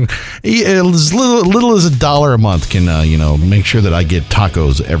 as little as $1 a month can, make sure that I get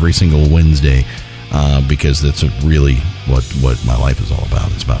tacos every single Wednesday, because that's really what my life is all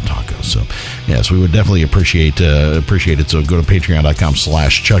about. It's about tacos. So, yes, we would definitely appreciate it. So go to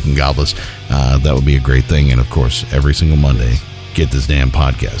patreon.com/Chuck and Godless. That would be a great thing. And, of course, every single Monday, get this damn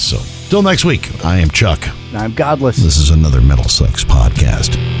podcast. So, till next week, I am Chuck. I'm Godless. This is another MetalSucks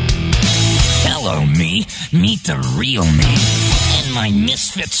podcast. Hello, me. Meet the real me. In my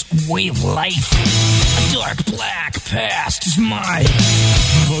misfits way of life. A dark black past is my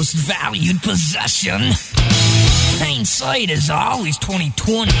most valued possession. Hindsight is always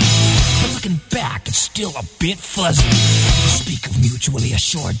 20/20. But looking back, it's still a bit fuzzy. Speak of mutually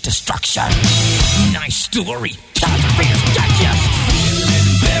assured destruction. Nice story. Taxpayers Digest.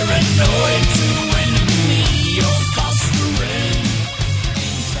 Feeling paranoid to enemy your false friend.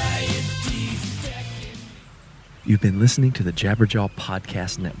 You've been listening to the Jabberjaw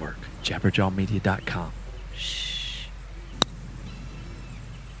Podcast Network, jabberjawmedia.com. Shh.